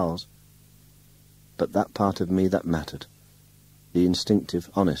to Charles. But that part of me that mattered, the instinctive,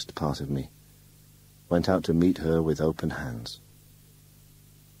 honest part of me, went out to meet her with open hands.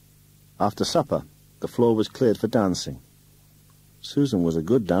 After supper, the floor was cleared for dancing. Susan was a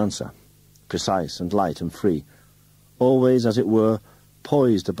good dancer, precise and light and free, always, as it were,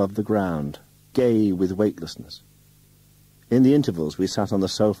 poised above the ground, gay with weightlessness. In the intervals we sat on the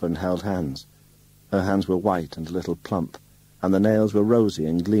sofa and held hands. Her hands were white and a little plump, and the nails were rosy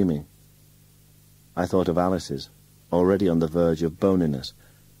and gleaming. I thought of Alice's, already on the verge of boniness,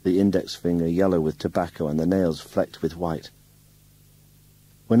 the index finger yellow with tobacco and the nails flecked with white.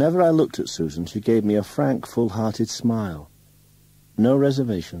 Whenever I looked at Susan, she gave me a frank, full-hearted smile. No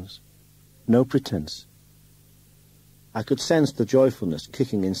reservations, no pretense. I could sense the joyfulness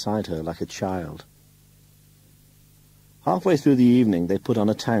kicking inside her like a child. Halfway through the evening, they put on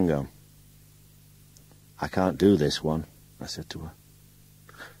a tango. "I can't do this one," I said to her.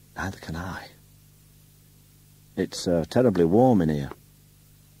 "Neither can I." "It's terribly warm in here."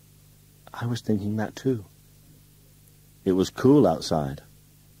 I was thinking that too. It was cool outside,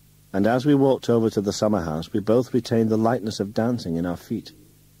 and as we walked over to the summer house, we both retained the lightness of dancing in our feet.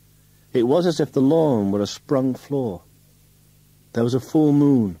 It was as if the lawn were a sprung floor. There was a full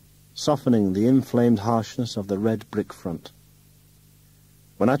moon, softening the inflamed harshness of the red brick front.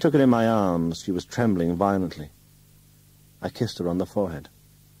 When I took her in my arms, she was trembling violently. I kissed her on the forehead.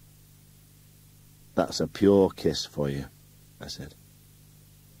 "That's a pure kiss for you," I said.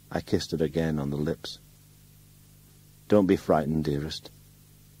 I kissed her again on the lips. "Don't be frightened, dearest."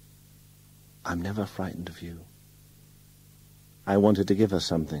 "I'm never frightened of you." I wanted to give her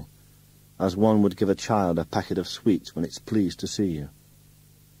something, as one would give a child a packet of sweets when it's pleased to see you.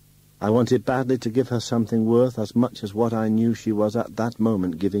 I wanted badly to give her something worth as much as what I knew she was at that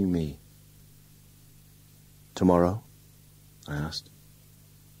moment giving me. "Tomorrow?" I asked.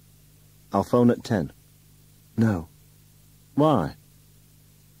 "I'll phone at 10. "No." "Why?"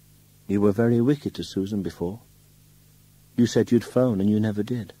 "You were very wicked to Susan before. You said you'd phone, and you never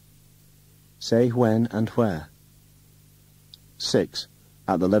did. Say when and where." 6,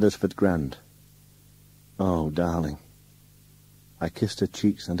 at the Leathersford Grand." "Oh, darling." I kissed her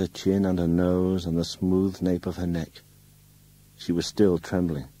cheeks and her chin and her nose and the smooth nape of her neck. She was still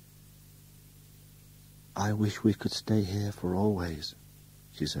trembling. "I wish we could stay here for always,"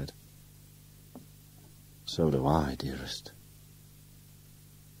 she said. "So do I, dearest."